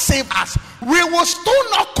will not save us, we will still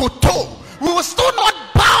not kowtow. We will still not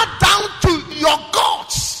bow down to your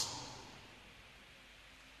gods.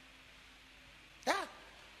 Yeah.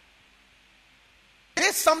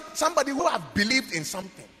 There's somebody who have believed in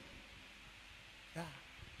something. Yeah.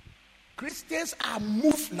 Christians are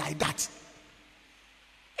moved like that.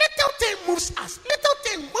 Little thing moves us.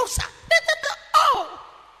 Oh,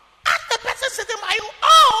 ask the person sitting by you.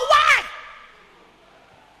 Oh, why?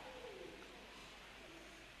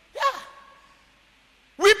 Yeah.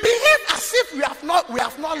 We behave as if we have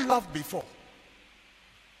not loved before.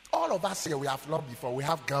 All of us here, we have loved before. We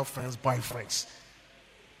have girlfriends, boyfriends.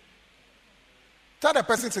 Tell the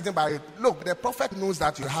person sitting by you, look, the prophet knows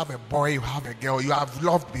that you have a boy, you have a girl, you have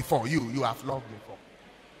loved before. You have loved before.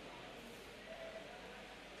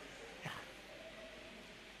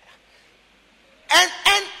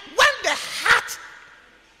 And when the heart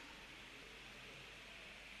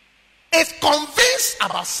is convinced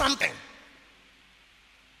about something,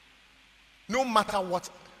 no matter what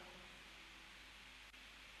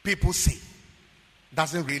people say,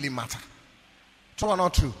 doesn't really matter. True or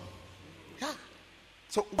not true? Yeah.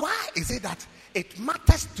 So why is it that it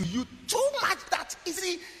matters to you too much that, you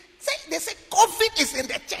see, they say COVID is in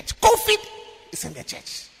the church. COVID is in the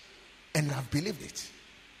church. And you have believed it.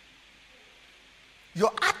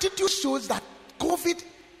 Your attitude shows that COVID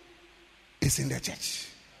is in the church.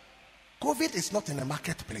 COVID is not in the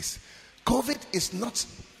marketplace. COVID is not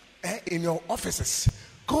in your offices.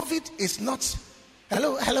 COVID is not.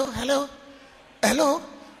 Hello.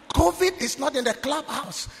 COVID is not in the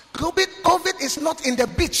clubhouse. COVID is not in the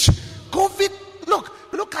beach. COVID,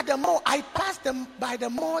 look at the mall. I passed them by the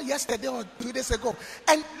mall yesterday or 2 days ago,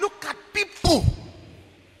 and look at people.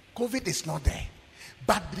 COVID is not there.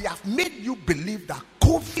 But they have made you believe that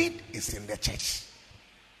COVID is in the church.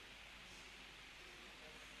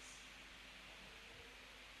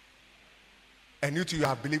 And you too, you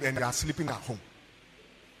have believed, and you are sleeping at home.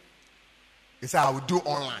 They say, I will do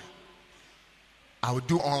online.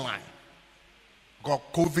 God,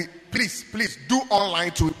 COVID, please do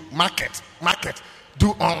online to market, do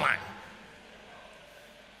online.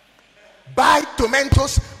 Buy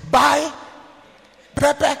tomatoes, buy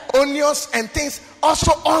pepper, onions, and things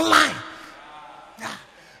also online. Yeah.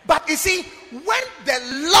 But you see, when the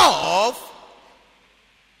love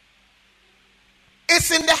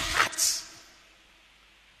is in the heart,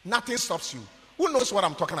 nothing stops you. Who knows what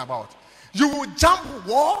I'm talking about? You will jump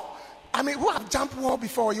wall. I mean, who have jumped wall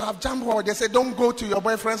before? You have jumped wall. They say, don't go to your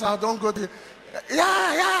boyfriend's house. Don't go to...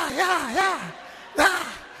 Yeah.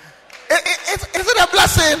 Is it a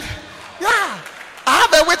blessing? Yeah. I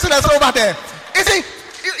have a witness over there. You see,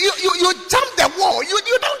 you jump the wall.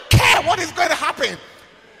 You don't care what is going to happen.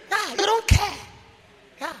 Yeah, you don't care.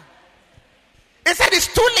 Yeah. It said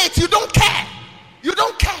it's too late. You don't care. You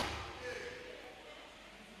don't care.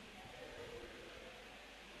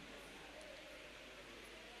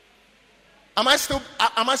 Am I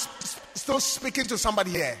still speaking to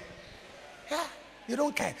somebody here? Yeah, you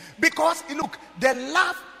don't care. Because look, the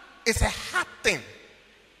love is a hard thing.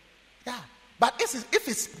 Yeah. But if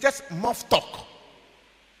it's just muff talk.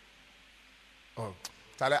 Oh,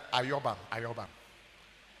 tell her Ayobam.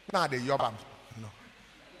 Now the Yobam. No.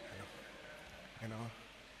 You know.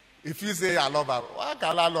 If you say I love her, why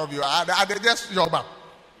can I love you? Are they just Yobam?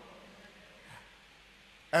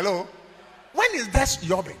 Hello? When is that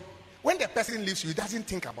yobbing? When the person leaves you, he doesn't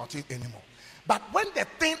think about it anymore. But when the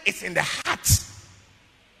thing is in the heart,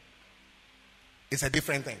 it's a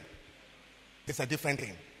different thing. It's a different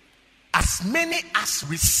thing. As many as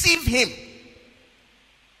receive him,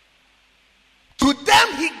 to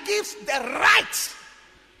them he gives the right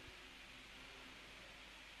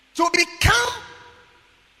to become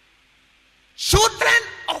children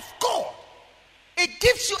of God. It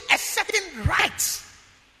gives you a certain right.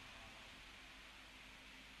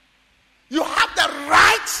 You have the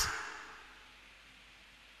right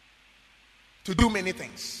to do many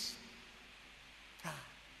things.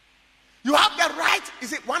 You have the right.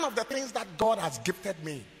 Is it one of the things that God has gifted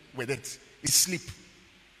me with it? Is sleep.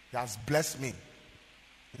 He has blessed me.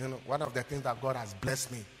 You know, one of the things that God has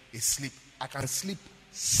blessed me is sleep. I can sleep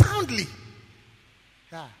soundly.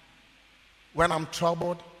 Yeah. When I'm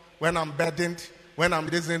troubled, when I'm burdened, when I'm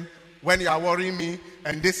dizzy, when you are worrying me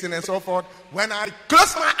and this and so forth, when I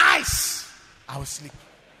close my eyes, I will sleep.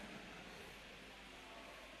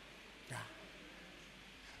 Yeah.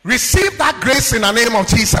 Receive that grace in the name of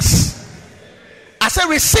Jesus. I said,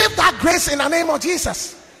 receive that grace in the name of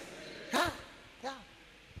Jesus. Yeah.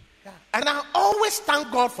 And I always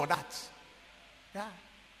thank God for that. Yeah.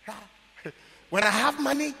 When I have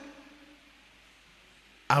money,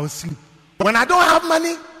 I will sleep. When I don't have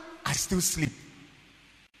money, I still sleep.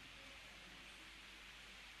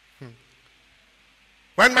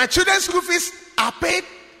 When my children's school fees are paid,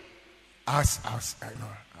 I'll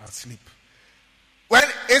sleep. When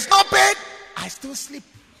it's not paid, I still sleep.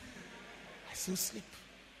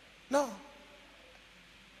 No.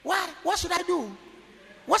 Why? What should I do?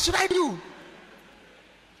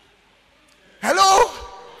 Hello?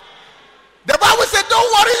 The Bible said,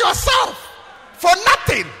 don't worry yourself for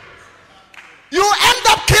nothing. You end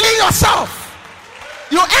up killing yourself.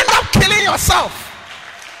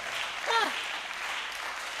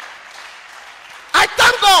 I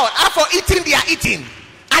thank God for eating, they are eating.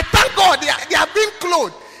 I thank God they are being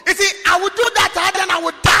clothed. You see, I would do that, then I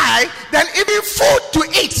would die, then even food to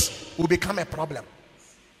eat will become a problem.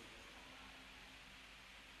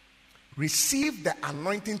 Receive the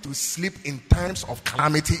anointing to sleep in times of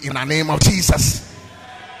calamity in the name of Jesus.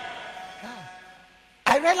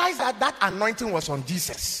 I realized that anointing was on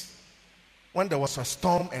Jesus. When there was a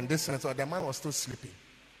storm and this and so, the man was still sleeping.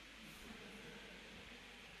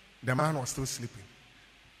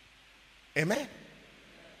 Amen.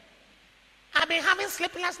 I've been having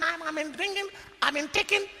sleepless nights. I've been drinking. I've been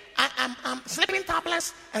taking. I'm sleeping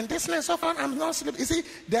tablets and this and so forth. I'm not sleeping. You see,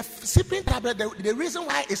 the sleeping tablet. The reason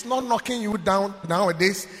why it's not knocking you down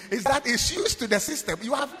nowadays is that it's used to the system.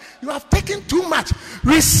 You have taken too much.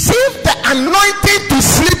 Receive the anointing to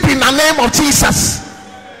sleep in the name of Jesus.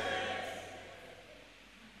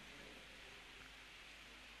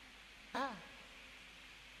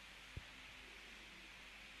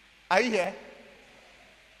 Are you here?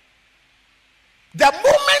 The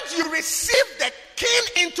moment you receive the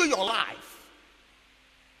King into your life,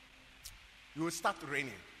 you will start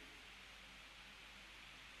reigning.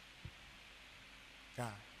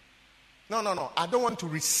 Yeah. No. I don't want to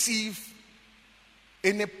receive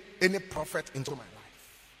any prophet into my life.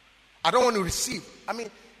 I don't want to receive. I mean,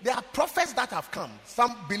 there are prophets that have come.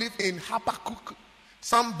 Some believe in Habakkuk.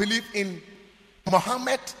 Some believe in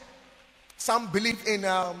Muhammad. Some believe in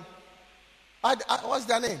what's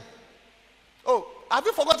their name? Oh, have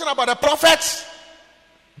you forgotten about the prophets?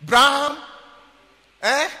 Abraham?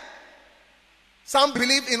 Some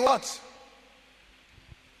believe in what?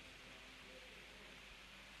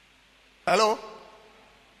 Hello?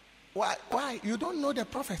 Why? Why? You don't know the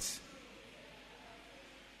prophets?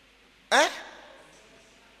 Eh?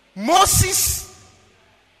 Moses.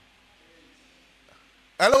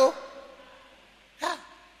 Hello? Yeah.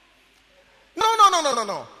 No.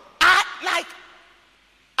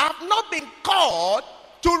 I've not been called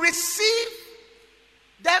to receive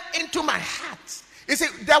them into my heart. You see,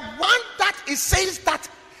 the one that it says that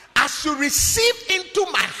I should receive into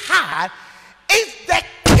my heart is the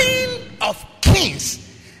King of Kings,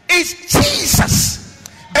 is Jesus.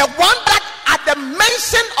 The one that at the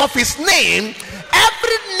mention of his name,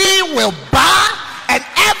 every knee will bow and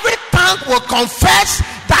every tongue will confess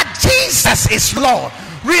that Jesus is Lord.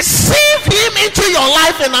 Receive him into your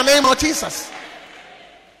life in the name of Jesus.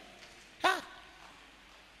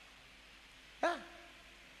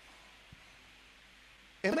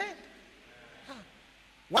 Amen.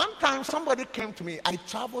 One time somebody came to me. I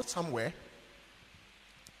traveled somewhere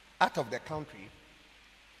out of the country.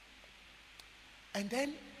 And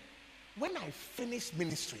then when I finished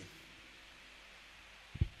ministry,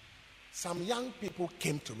 some young people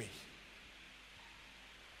came to me.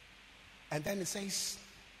 And then it says,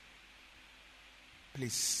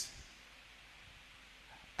 please,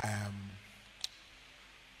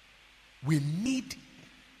 we need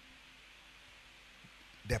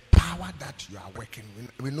the power that you are working.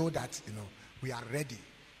 We know that, we are ready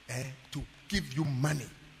to give you money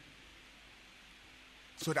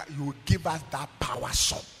so that you will give us that power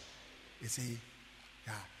sum. You see,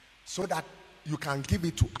 so that you can give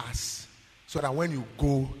it to us, so that when you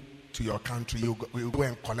go to your country, you go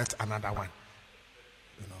and collect another one.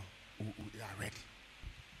 We are ready.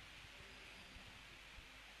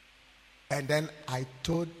 And then I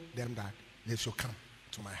told them that they should come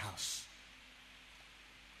to my house,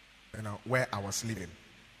 where I was living.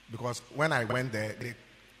 Because when I went there,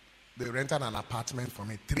 they rented an apartment for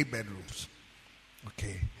me, 3 bedrooms.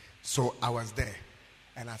 Okay. So I was there.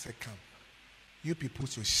 And I said, come. You people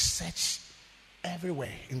should search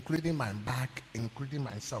everywhere, including my bag, including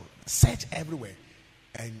myself. Search everywhere.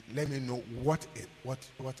 And let me know what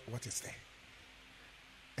is there.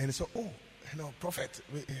 And so, prophet,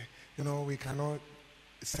 we cannot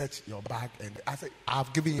search your bag. And I said,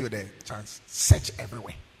 I've given you the chance. Search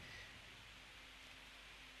everywhere.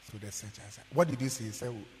 So they search. I said, what did you see? He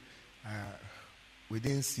said, we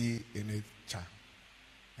didn't see any charm.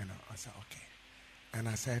 I said, okay. And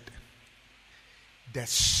I said, the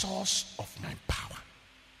source of my power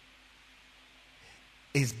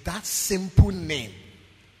is that simple name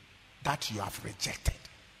that you have rejected.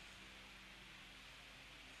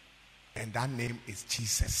 And that name is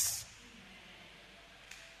Jesus.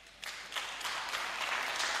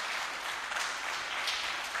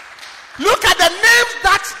 Look at the names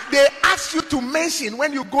that they ask you to mention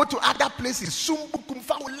when you go to other places. Sumbu,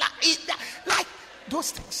 Kumfaula, like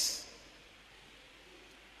those things.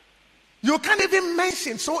 You can't even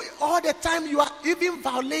mention. So all the time you are even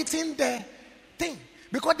violating the thing.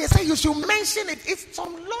 Because they say you should mention it. It's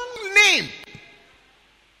some long name.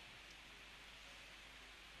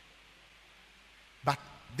 But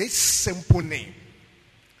this simple name,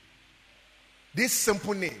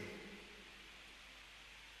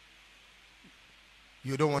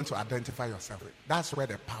 you don't want to identify yourself with. That's where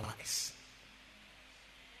the power is.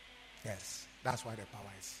 Yes, that's where the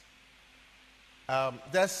power is.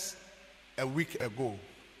 Just a week ago,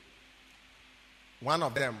 one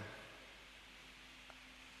of them,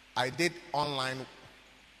 I did online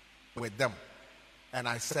with them, and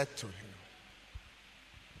I said to him,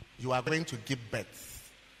 you are going to give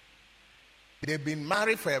birth. They've been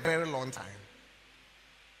married for a very long time.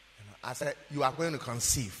 I said, you are going to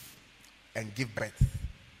conceive and give birth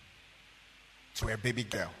to a baby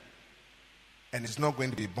girl. And it's not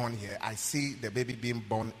going to be born here. I see the baby being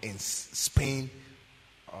born in Spain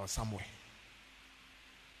or somewhere.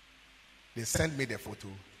 They sent me the photo.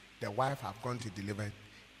 The wife have gone to deliver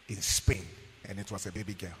in Spain, and it was a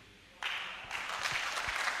baby girl.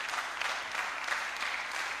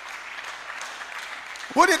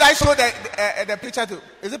 Who did I show the picture to?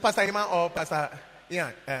 Is it Pastor Iman or Pastor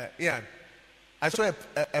Ian? Ian. I saw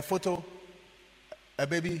a photo, a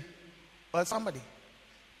baby, or somebody.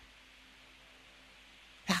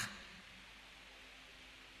 Yeah.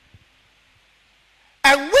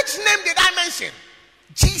 And which name did I mention?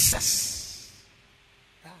 Jesus.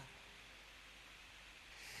 Yeah.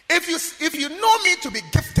 If you know me to be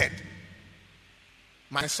gifted,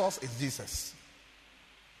 my source is Jesus.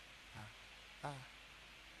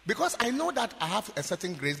 Because I know that I have a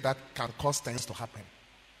certain grace that can cause things to happen.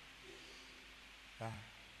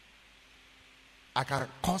 I can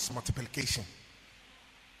cause multiplication.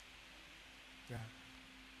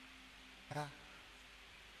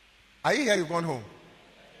 Are you here? You've gone home.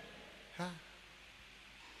 Huh?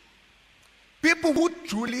 People who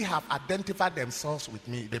truly have identified themselves with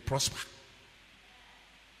me, they prosper.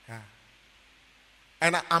 Yeah.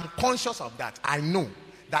 And I'm conscious of that. I know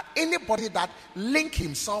that anybody that link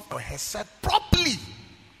himself or herself properly,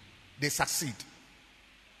 they succeed.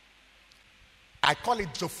 I call it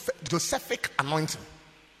Josephic anointing.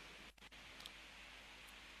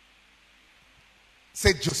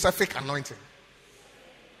 Say Josephic anointing.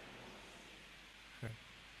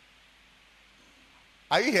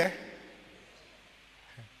 Are you here?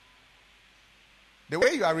 The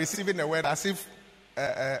way you are receiving the word, as if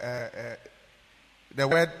the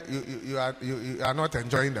word you are not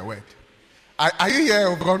enjoying the word. Are you here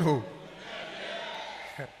or gone home?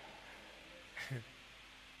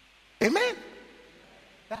 Amen.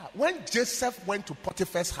 Yeah. When Joseph went to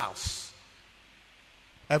Potiphar's house,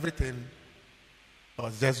 everything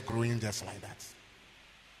was just growing just like that.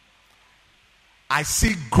 I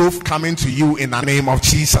see growth coming to you in the name of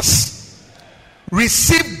Jesus.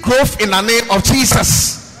 Receive growth in the name of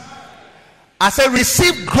Jesus. I say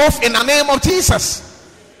receive growth in the name of Jesus.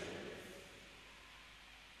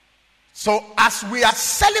 So as we are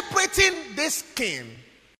celebrating this king,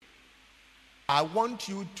 I want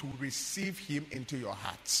you to receive him into your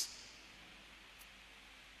hearts.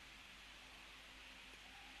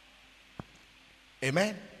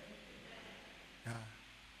 Amen. Yeah.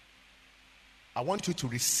 I want you to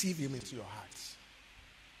receive him into your hearts.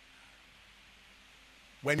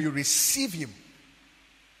 When you receive him,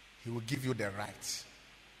 he will give you the right.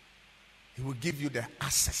 He will give you the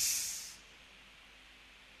access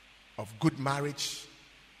of good marriage,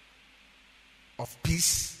 of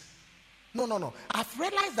peace. No. I've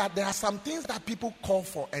realized that there are some things that people call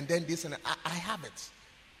for, and then this and I have it.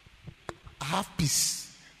 I have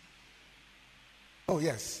peace. Oh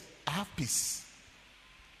yes, I have peace.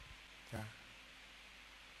 Yeah.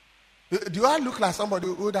 Do I look like somebody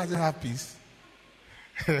who doesn't have peace?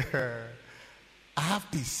 I have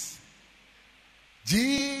peace.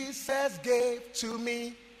 Jesus gave to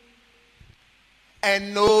me,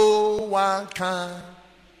 and no one can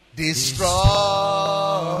destroy.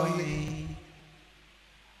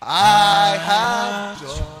 I have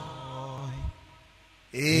joy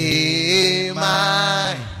in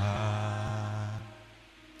my heart,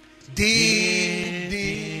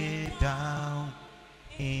 deep down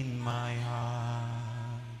in my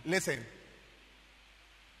heart. Listen,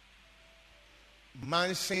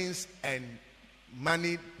 mansions and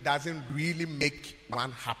money doesn't really make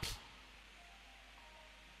one happy,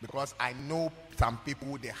 because I know some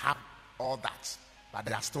people, they have all that, but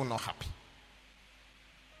they are still not happy.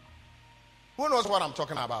 Who knows what I'm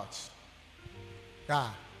talking about? Yeah.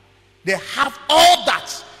 They have all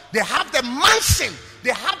that. They have the mansion.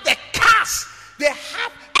 They have the cars. They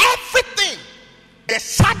have everything. The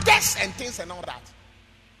sadness and things and all that.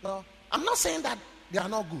 No, I'm not saying that they are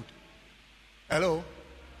not good. Hello?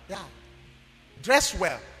 Yeah. Dress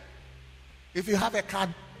well. If you have a car,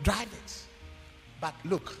 drive it. But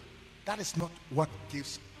look, that is not what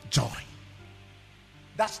gives joy.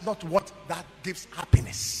 That's not what that gives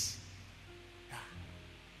happiness.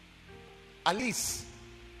 At least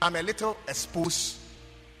I'm a little exposed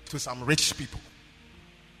to some rich people,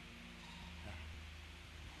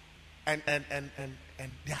 and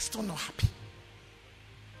they are still not happy.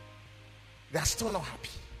 They are still not happy.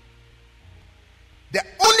 The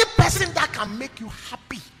only person that can make you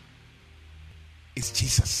happy is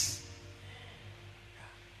Jesus.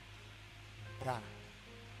 Yeah.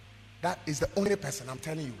 That is the only person. I'm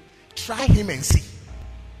telling you. Try him and see.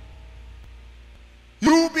 You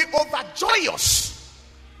will be overjoyous.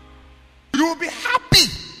 You will be happy.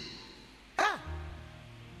 Yeah.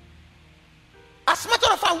 As a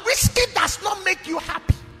matter of fact, whiskey does not make you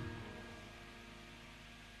happy.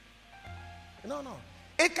 No.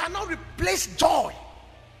 It cannot replace joy.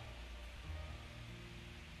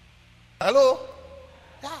 Hello?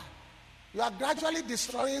 Yeah. You are gradually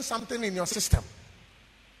destroying something in your system.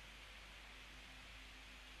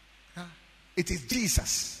 Yeah. It is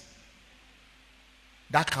Jesus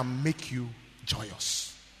that can make you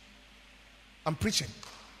joyous. I'm preaching.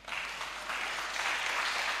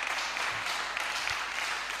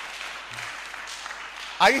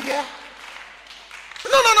 Are you here?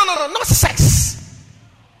 No, not sex.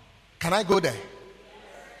 Can I go there?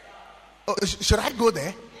 Oh, should I go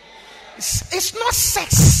there? It's not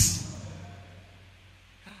sex.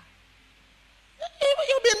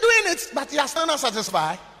 You've been doing it, but you are still not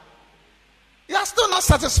satisfied. You are still not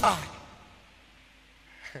satisfied.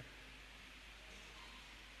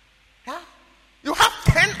 Yeah? You have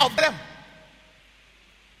 10 of them.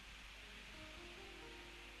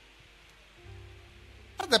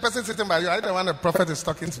 the person sitting by you. Are you the one the prophet is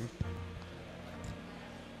talking to?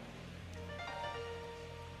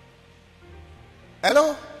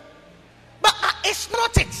 Hello? But it's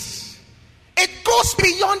not it. It goes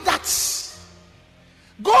beyond that.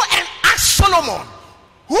 Go and ask Solomon,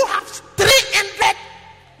 who has 300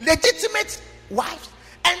 legitimate wives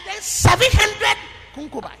and then 700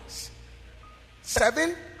 concubines.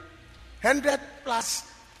 700 plus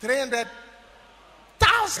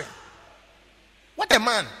 300,000. What a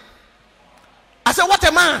man. I said, what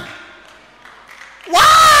a man.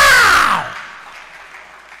 Wow.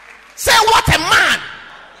 Say, what a man.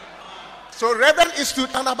 So Reverend Institute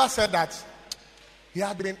Anaba said that he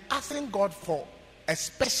had been asking God for a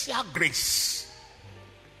special grace.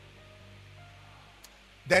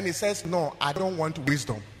 Then he says, no, I don't want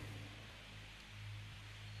wisdom.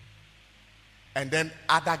 And then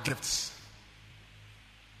other gifts.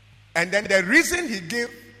 And then the reason he gave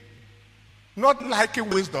not liking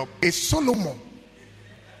wisdom is Solomon.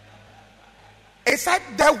 He said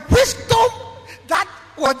the wisdom that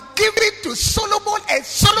was given to Solomon, and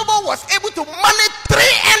Solomon was able to manage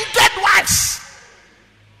 300 wives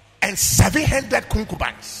and 700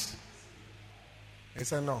 concubines. He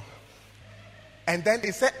said no. And then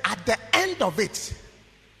he said at the end of it,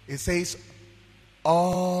 he says,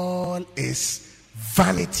 all is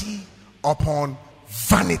vanity upon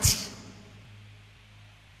vanity.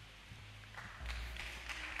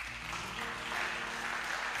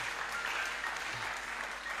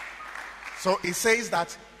 So he says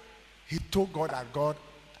that he told God that, God,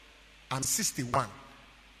 I'm 61.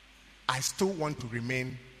 I still want to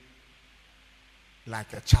remain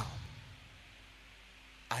like a child.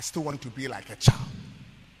 I still want to be like a child.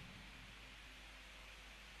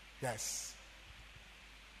 Yes.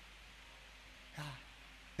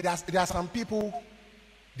 Yeah. There are some people,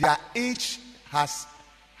 their age has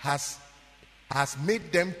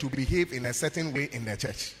made them to behave in a certain way in the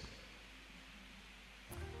church.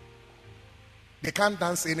 They can't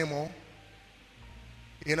dance anymore.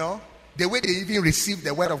 You know, the way they even receive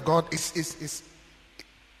the word of God is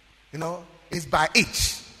by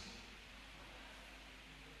age.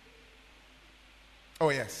 Oh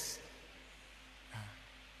yes.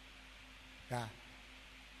 Yeah.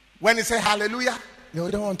 When they say hallelujah, they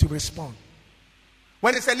don't want to respond.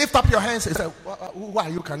 When they say lift up your hands, they say, who are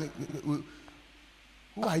you?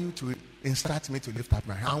 Who are you to instruct me to lift up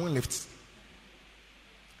my hand? I won't lift.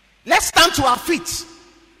 Let's stand to our feet.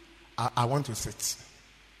 I want to sit.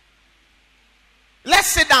 Let's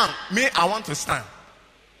sit down. Me, I want to stand.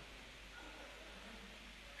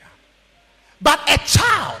 But a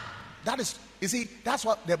child, that is, you see, that's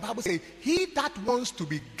what the Bible says. He that wants to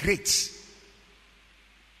be great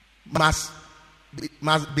must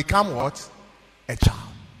become what? A child.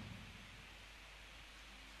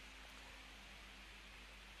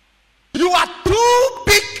 You are too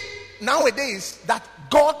big nowadays that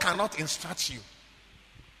God cannot instruct you.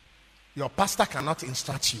 Your pastor cannot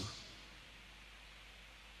instruct you.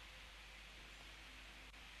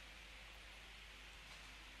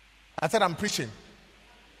 I said I'm preaching.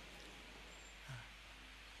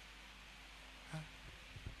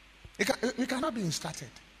 You cannot be instructed.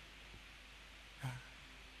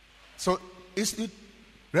 So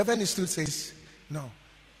Reverend Institute says, no.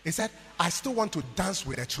 He said, I still want to dance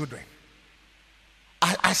with the children.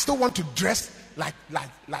 I still want to dress like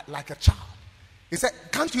a child. He said,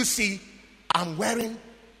 can't you see I'm wearing,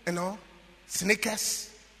 sneakers,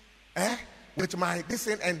 with my this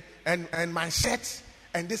and my shirt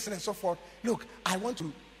and this and so forth. Look, I want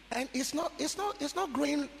to, and it's not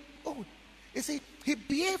growing old. You see, he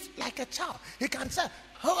behaves like a child. He can say,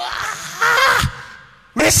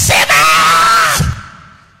 receive it.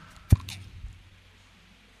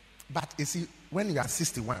 But you see, when you are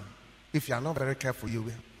 61, if you are not very careful, you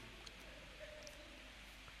will.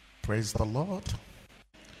 Praise the Lord.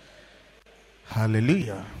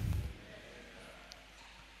 Hallelujah.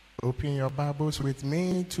 Open your Bibles with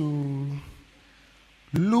me to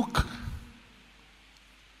Luke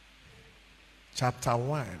chapter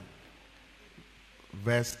 1,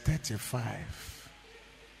 verse 35.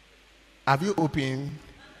 Have you opened?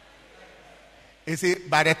 You see,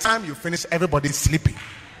 by the time you finish, everybody's sleeping.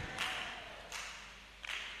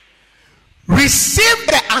 Receive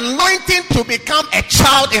the anointing to become a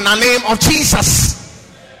child in the name of Jesus.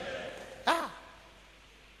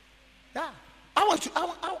 Yeah.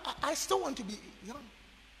 I still want to be young.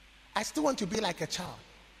 I still want to be like a child.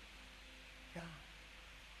 Yeah.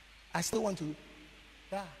 I still want to.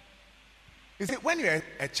 Yeah. You see, when you're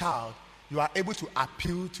a child, you are able to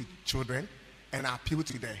appeal to children and appeal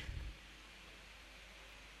to the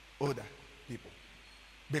older people.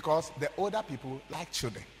 Because the older people like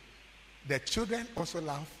children. The children also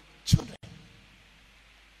love children.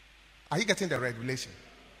 Are you getting the revelation?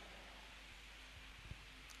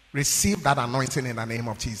 Receive that anointing in the name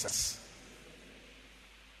of Jesus.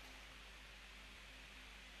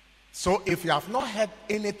 So if you have not heard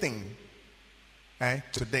anything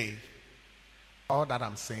today, all that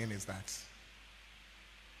I'm saying is that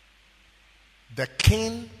the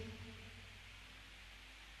king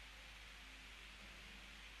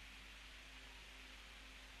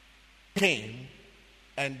came,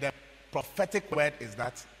 and the prophetic word is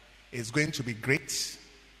that it's going to be great.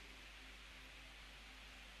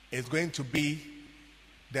 It's going to be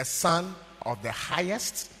the son of the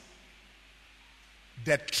highest.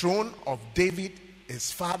 The throne of David,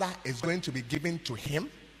 his father, is going to be given to him.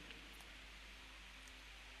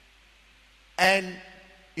 And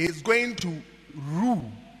is going to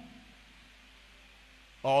rule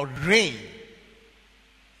or reign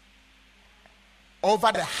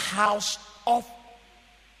over the house of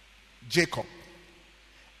Jacob.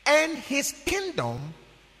 And his kingdom,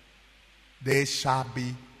 there shall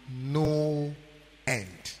be no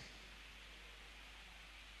end.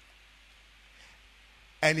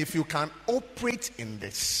 And if you can operate in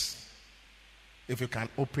this,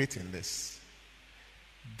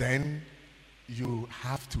 then you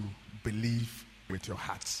have to believe with your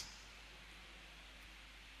heart.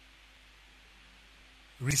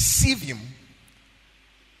 Receive him,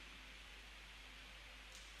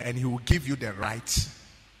 and he will give you the right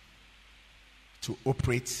to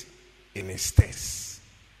operate in his steps.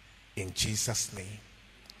 In Jesus' name,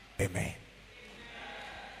 amen.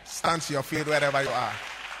 Stand to your feet wherever you are.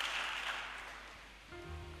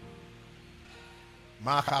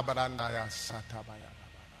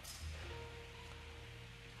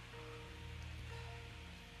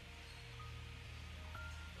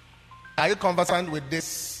 Are you conversant with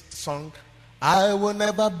this song? I will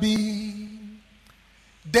never be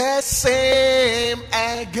the same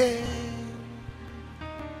again.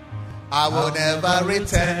 I will never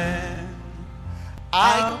return.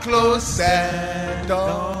 I close the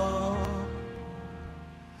door.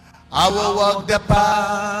 I will walk the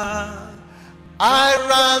path. I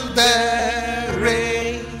run the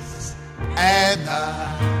race, and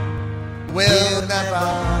I will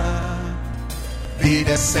never be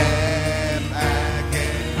the same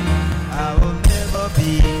again. I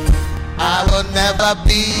will never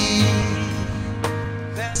be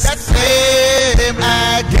the same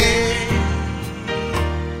again.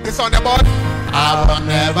 It's on the board. I will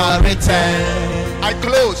never return. I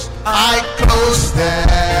close the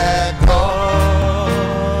door.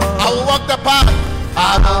 I will walk the path.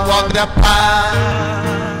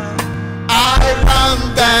 I run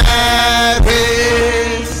the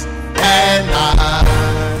race, and I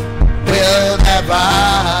will never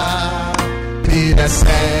be the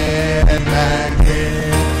same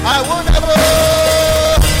again. I will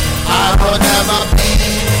never be,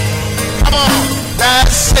 come on, the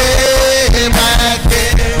same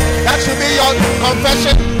again. That should be your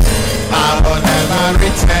confession. I will never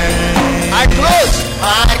return. I close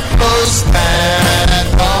the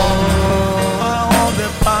door.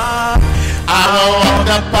 I will walk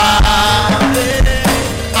the path.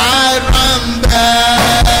 I run the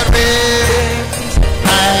race,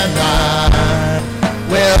 and I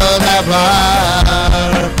will never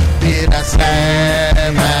be the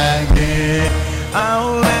same again. I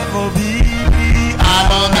will never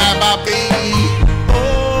be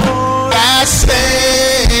the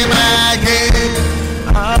same again.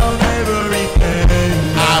 I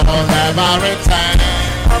will never return.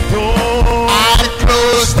 I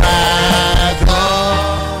close the door.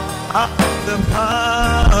 I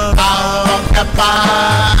walk the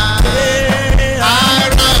path. I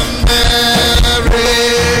run the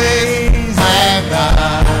race, and I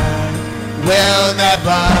will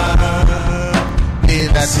never be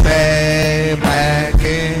the same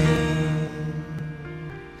again.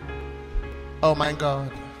 Oh my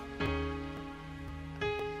God.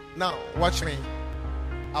 Now watch me.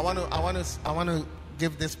 I want to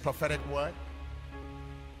give this prophetic word.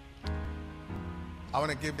 I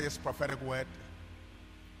want to give this prophetic word.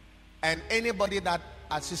 And anybody that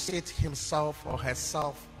associates himself or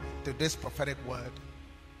herself to this prophetic word,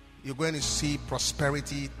 you're going to see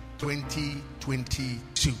prosperity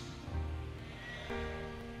 2022.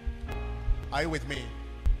 Are you with me?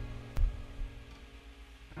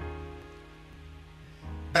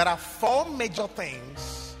 There are 4 major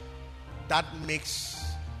things that makes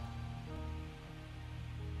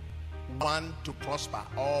one to prosper,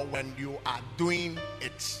 or when you are doing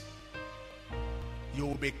it, you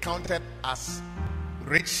will be counted as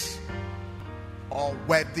rich or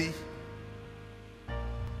worthy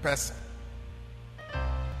person.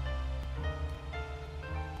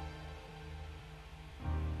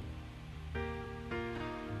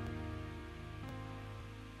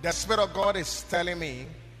 The Spirit of God is telling me,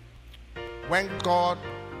 when God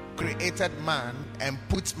created man and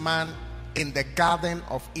put man in the Garden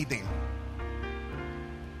of Eden,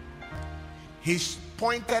 He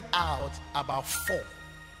pointed out about 4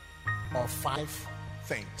 or 5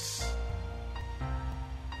 things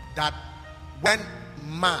that when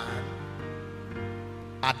man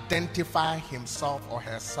identify himself or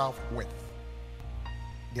herself with,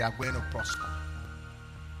 they are going to prosper.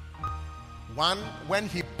 One, when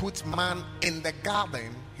He put man in the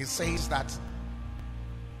garden, He says that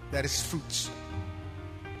there is fruit.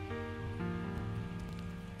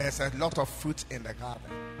 There's a lot of fruit in the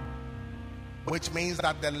garden, which means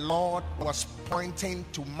that the Lord was pointing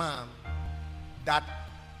to man that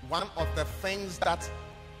one of the things that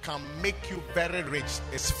can make you very rich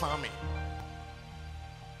is farming.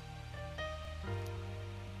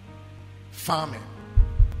 Farming,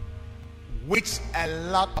 which a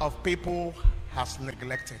lot of people has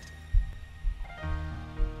neglected.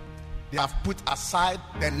 They have put aside,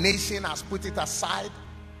 the nation has put it aside.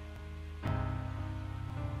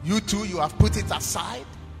 You too, you have put it aside.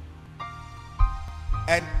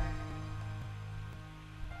 And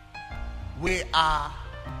we are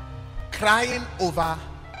crying over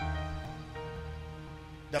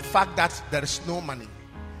the fact that there is no money.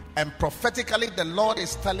 And prophetically, the Lord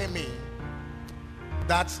is telling me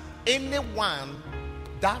that anyone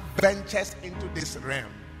that ventures into this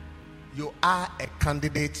realm, you are a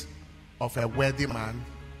candidate of a worthy man,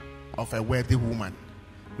 of a worthy woman.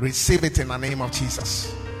 Receive it in the name of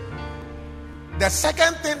Jesus. The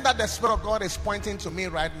second thing that the Spirit of God is pointing to me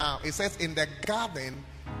right now, it says in the garden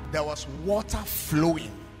there was water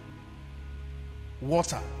flowing.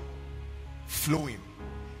 Water flowing.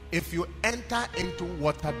 If you enter into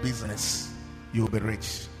water business, you'll be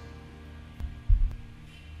rich.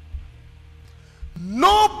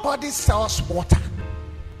 Nobody sells water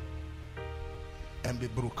and be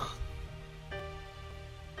broke.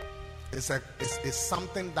 It's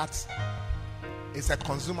something that is a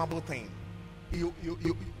consumable thing. You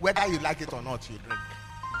whether you like it or not, you drink.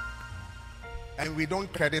 And we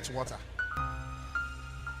don't credit water.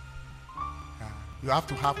 You have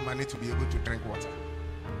to have money to be able to drink water.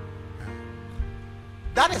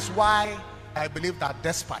 That is why I believe that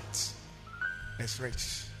Despite is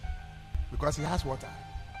rich, because he has water.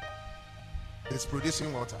 It's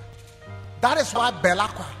producing water. That is why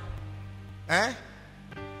Belacqua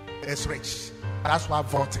is rich. That's why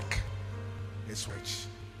Vortic is rich.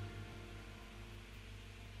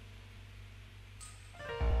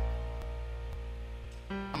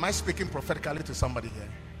 Am I speaking prophetically to somebody here?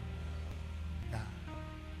 Yeah.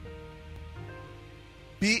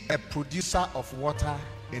 Be a producer of water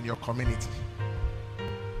in your community.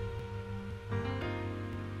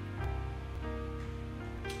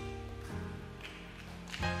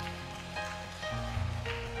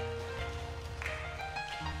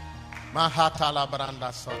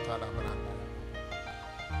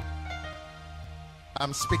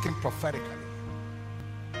 I'm speaking prophetically.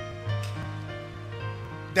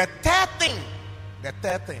 The third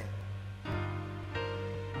thing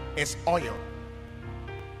is oil.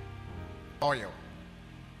 Oil.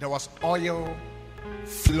 There was oil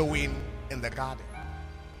flowing in the garden.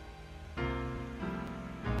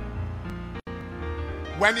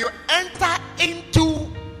 When you enter into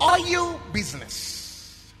oil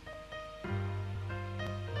business,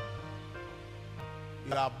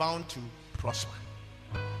 you are bound to prosper.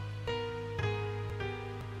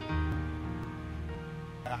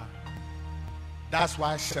 That's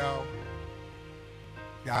why Shell,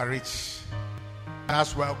 they are rich.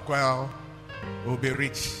 That's why Quell will be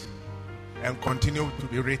rich and continue to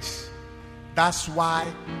be rich. That's why,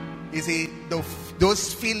 you see,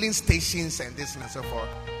 those filling stations and this and so forth,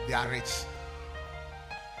 they are rich.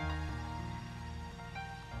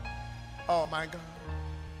 Oh my God.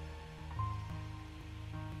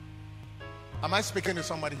 Am I speaking to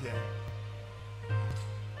somebody here?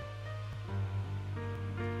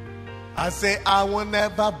 I say, I will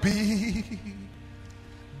never be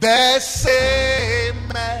the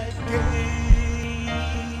same again.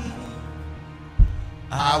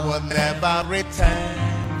 I will never return.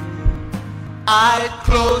 I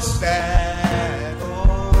close that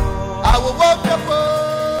door. I will walk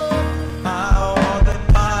above all the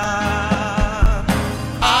mile.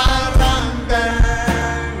 I run the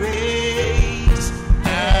race,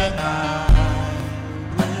 and I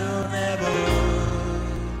will never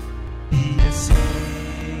be the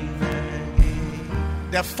same again.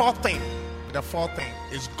 The fourth thing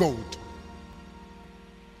is gold.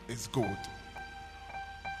 It's gold.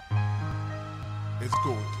 It's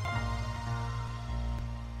gold.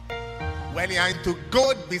 When you are into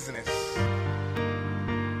gold business,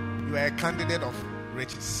 you are a candidate of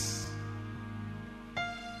riches.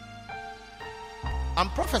 I'm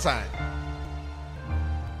prophesying.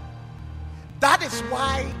 That is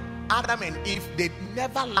why Adam and Eve, they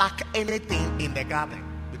never lack anything in the garden,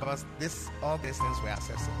 because all these things were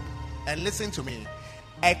accessible. And listen to me,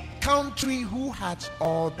 a country who has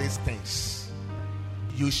all these things,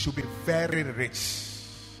 you should be very rich.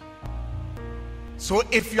 So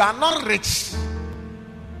if you are not rich,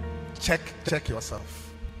 check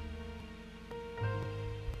yourself.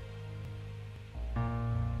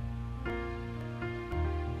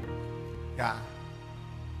 Yeah.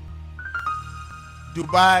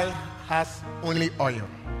 Dubai has only oil.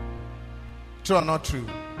 True or not true?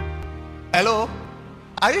 Hello?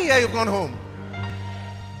 Are you here? You've gone home.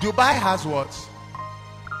 Dubai has what?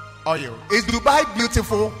 Oil. Is Dubai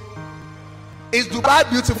beautiful? Is Dubai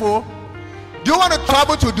beautiful? Do you want to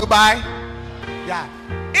travel to Dubai? Yeah.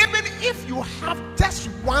 Even if you have just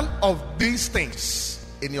one of these things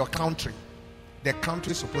in your country, the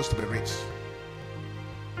country is supposed to be rich.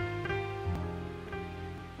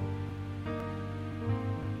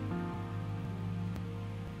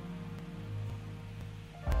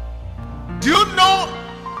 Do you know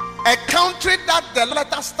a country that the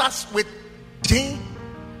letter starts with G,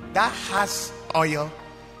 that has oil,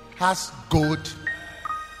 has gold,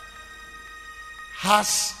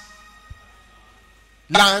 has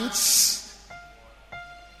lands,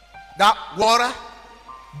 that water,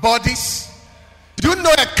 bodies? Do you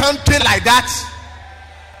know a country like that?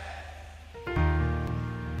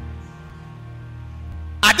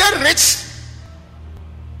 Are they rich?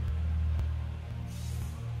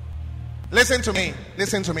 Listen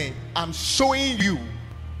to me. I'm showing you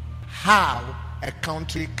how a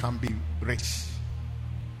country can be rich,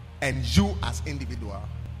 and you as individual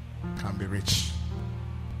can be rich.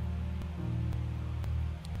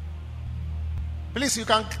 Please, you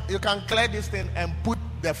can clear this thing and put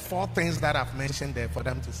the 4 things that I've mentioned there for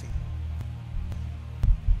them to see.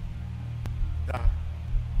 Yeah.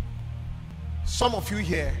 Some of you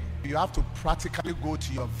here, you have to practically go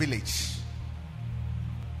to your village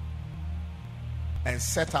and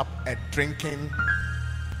set up a drinking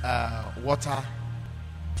water,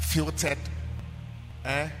 filtered,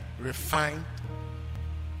 refined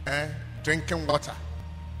drinking water,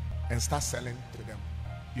 and start selling to them.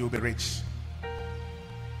 You'll be rich.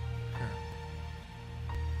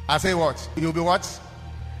 I say what? You'll be what?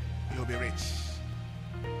 You'll be rich.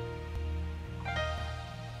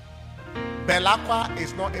 Belacqua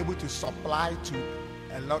is not able to supply to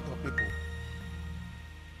a lot of people.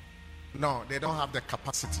 No, they don't have the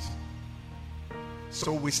capacity.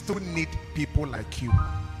 So we still need people like you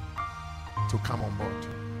to come on board.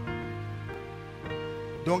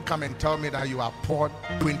 Don't come and tell me that you are poor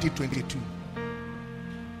 2022.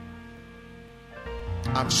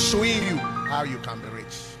 I'm showing you how you can be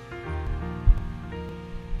rich.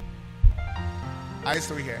 Are you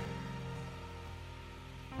still here?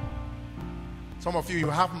 Some of you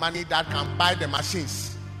have money that can buy the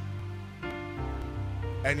machines,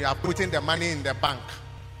 and you are putting the money in the bank.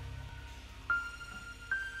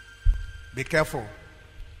 Be careful.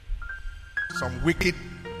 Some wicked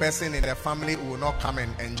person in the family will not come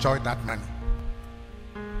and enjoy that money.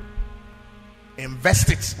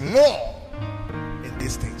 Invest it more in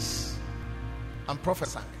these things. I'm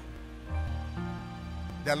prophesying.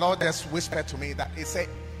 The Lord just whispered to me that He said,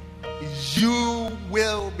 you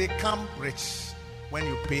will become rich when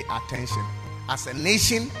you pay attention. As a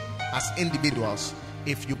nation, as individuals,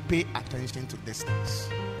 if you pay attention to these things.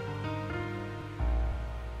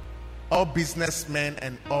 All businessmen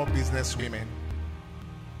and all businesswomen,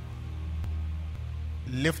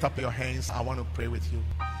 lift up your hands. I want to pray with you.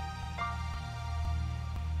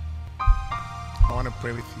 I want to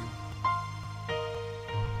pray with you.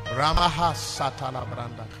 Ramaha Satala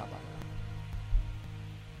Branda Kaba.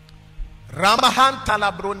 Ramahan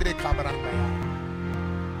Talabrunde Kabranda.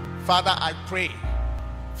 Father, I pray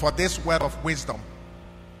for this word of wisdom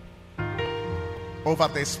over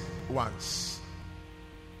these ones.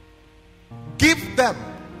 Give them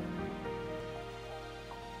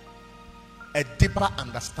a deeper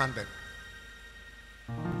understanding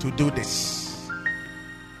to do this.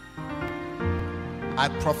 I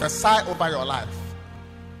prophesy over your life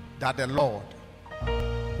that the Lord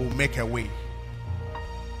will make a way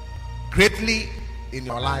greatly in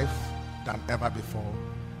your life than ever before.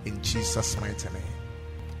 In Jesus' mighty name.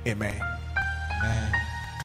 Amen. Amen.